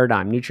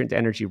paradigm, nutrient to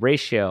energy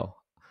ratio,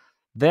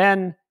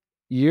 then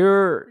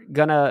you're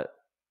gonna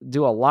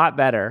do a lot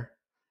better.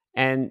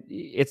 And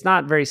it's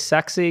not very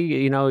sexy.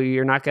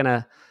 You're not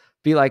gonna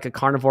be like a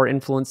carnivore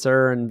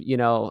influencer and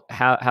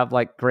have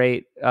like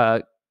great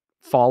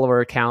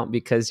follower count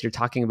because you're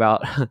talking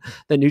about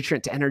the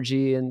nutrient to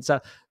energy. And so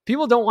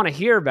people don't want to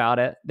hear about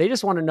it. They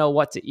just want to know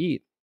what to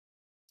eat.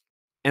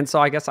 And so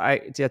I guess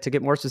to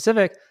get more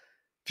specific,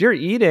 if you're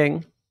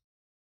eating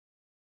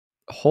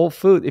whole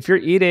food, if you're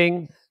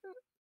eating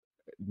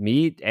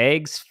meat,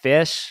 eggs,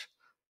 fish,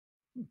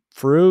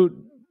 fruit,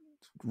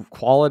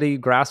 quality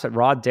grass-fed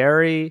raw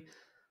dairy,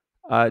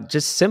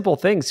 just simple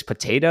things,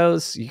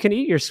 potatoes. You can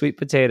eat your sweet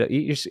potato,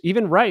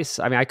 even rice.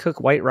 I mean, I cook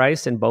white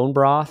rice in bone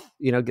broth,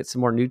 get some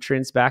more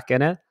nutrients back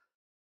in it.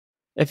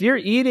 If you're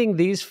eating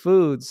these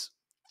foods,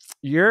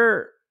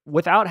 you're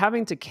without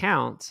having to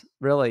count,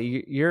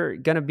 really, you're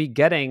going to be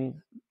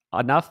getting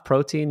enough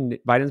protein,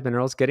 vitamins,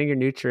 minerals, getting your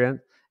nutrient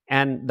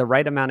and the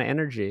right amount of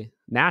energy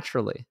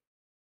naturally.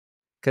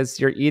 Because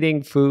you're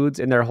eating foods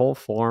in their whole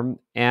form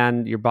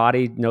and your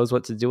body knows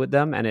what to do with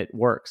them and it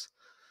works.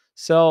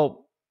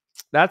 So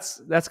that's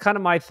kind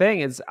of my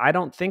thing is I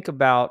don't think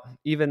about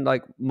even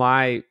like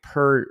my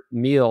per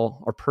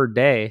meal or per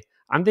day.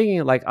 I'm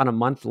thinking like on a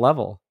month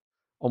level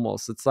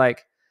almost. It's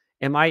like,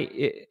 am I,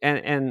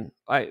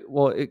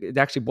 well, it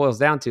actually boils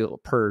down to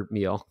per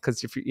meal.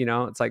 Cause if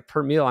it's like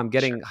per meal, I'm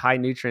getting Sure. high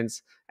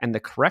nutrients and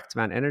the correct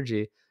amount of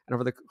energy. And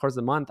over the course of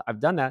the month, I've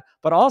done that.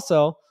 But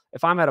also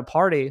if I'm at a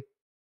party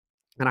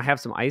and I have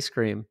some ice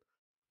cream,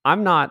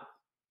 I'm not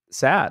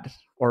sad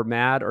or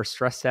mad or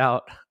stressed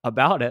out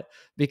about it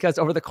because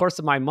over the course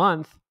of my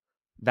month,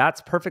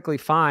 that's perfectly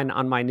fine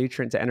on my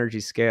nutrient to energy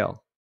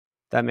scale.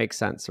 That makes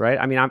sense, right?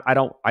 I mean, I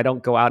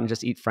don't go out and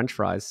just eat French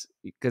fries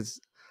because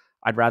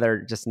I'd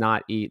rather just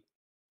not eat,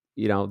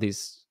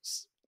 these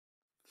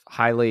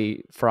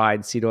highly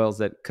fried seed oils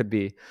that could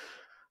be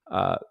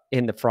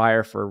in the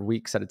fryer for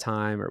weeks at a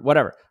time or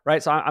whatever,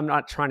 right? So I'm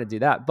not trying to do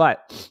that,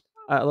 but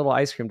a little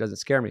ice cream doesn't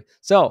scare me.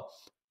 So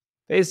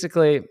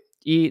basically,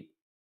 eat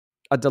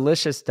a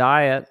delicious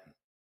diet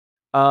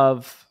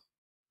of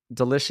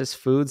delicious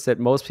foods that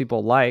most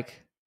people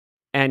like,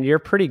 and you're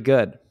pretty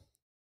good.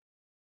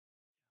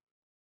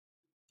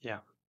 Yeah,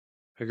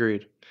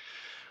 agreed.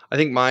 I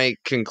think my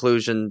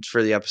conclusion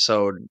for the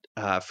episode,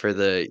 for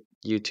the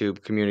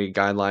YouTube community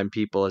guideline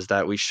people is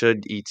that we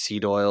should eat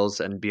seed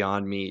oils and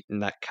Beyond Meat,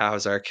 and that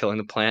cows are killing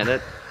the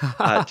planet.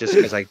 Just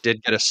because I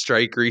did get a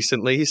strike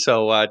recently,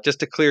 so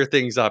just to clear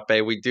things up,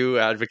 we do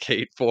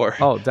advocate for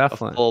Oh, a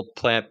definitely. full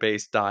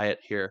plant-based diet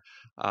here.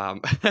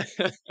 Um,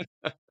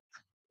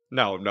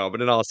 No, no,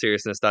 but in all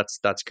seriousness,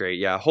 that's great.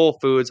 Yeah, whole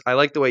foods. I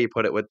like the way you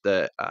put it with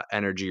the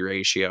energy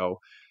ratio,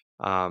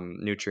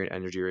 nutrient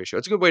energy ratio.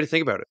 It's a good way to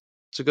think about it.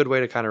 It's a good way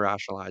to kind of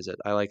rationalize it.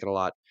 I like it a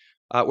lot.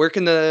 Where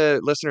can the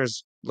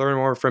listeners learn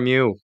more from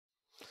you?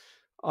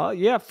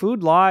 Yeah,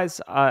 Food Lies.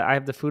 I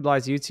have the Food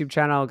Lies YouTube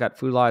channel. Got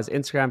Food Lies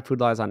Instagram,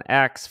 Food Lies on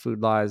X,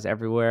 Food Lies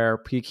everywhere.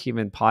 Peak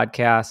Human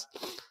Podcast.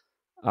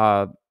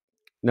 Uh,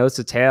 Nose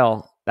to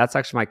Tail. That's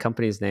actually my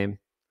company's name.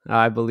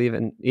 I believe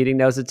in eating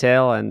nose to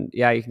tail. And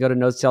yeah, you can go to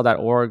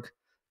nosetail.org.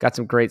 Got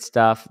some great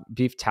stuff,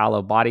 beef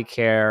tallow, body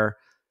care.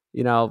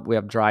 We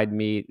have dried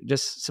meat,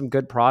 just some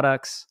good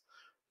products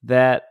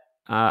that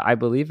I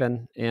believe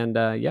in. And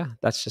yeah,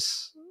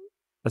 that's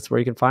where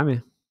you can find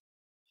me.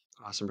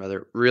 Awesome,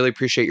 brother. Really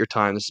appreciate your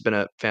time. This has been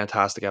a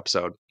fantastic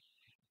episode.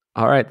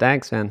 All right.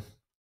 Thanks, man.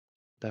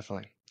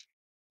 Definitely.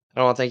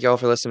 I want to thank you all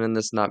for listening.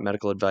 This is not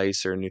medical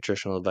advice or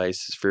nutritional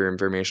advice. It's for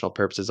informational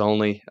purposes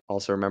only.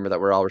 Also, remember that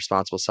we're all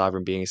responsible,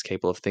 sovereign beings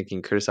capable of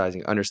thinking,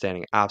 criticizing,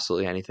 understanding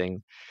absolutely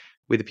anything.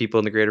 We, the people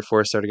in the greater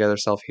forest, are together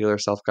self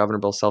healers, self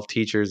governable, self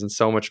teachers, and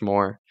so much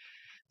more.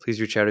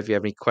 Please reach out if you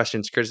have any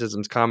questions,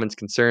 criticisms, comments,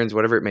 concerns,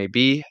 whatever it may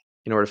be.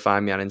 In order to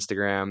find me on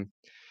Instagram.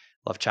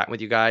 Love chatting with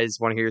you guys.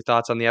 Want to hear your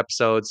thoughts on the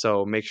episode,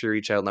 so make sure to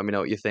reach out and let me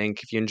know what you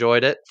think. If you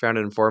enjoyed it, found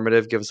it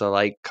informative, give us a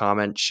like,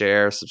 comment,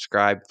 share,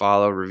 subscribe,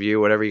 follow, review,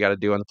 whatever you got to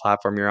do on the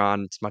platform you're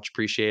on. It's much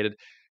appreciated.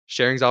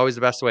 Sharing's always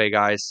the best way,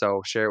 guys.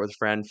 So share it with a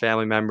friend,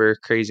 family member,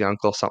 crazy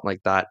uncle, something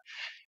like that.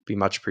 Be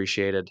much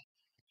appreciated.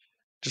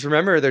 Just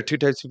remember, there are two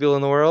types of people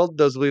in the world: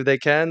 those who believe they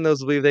can,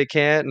 those who believe they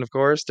can't, and of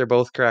course, they're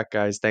both correct,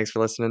 guys. Thanks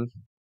for listening.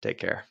 Take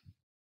care.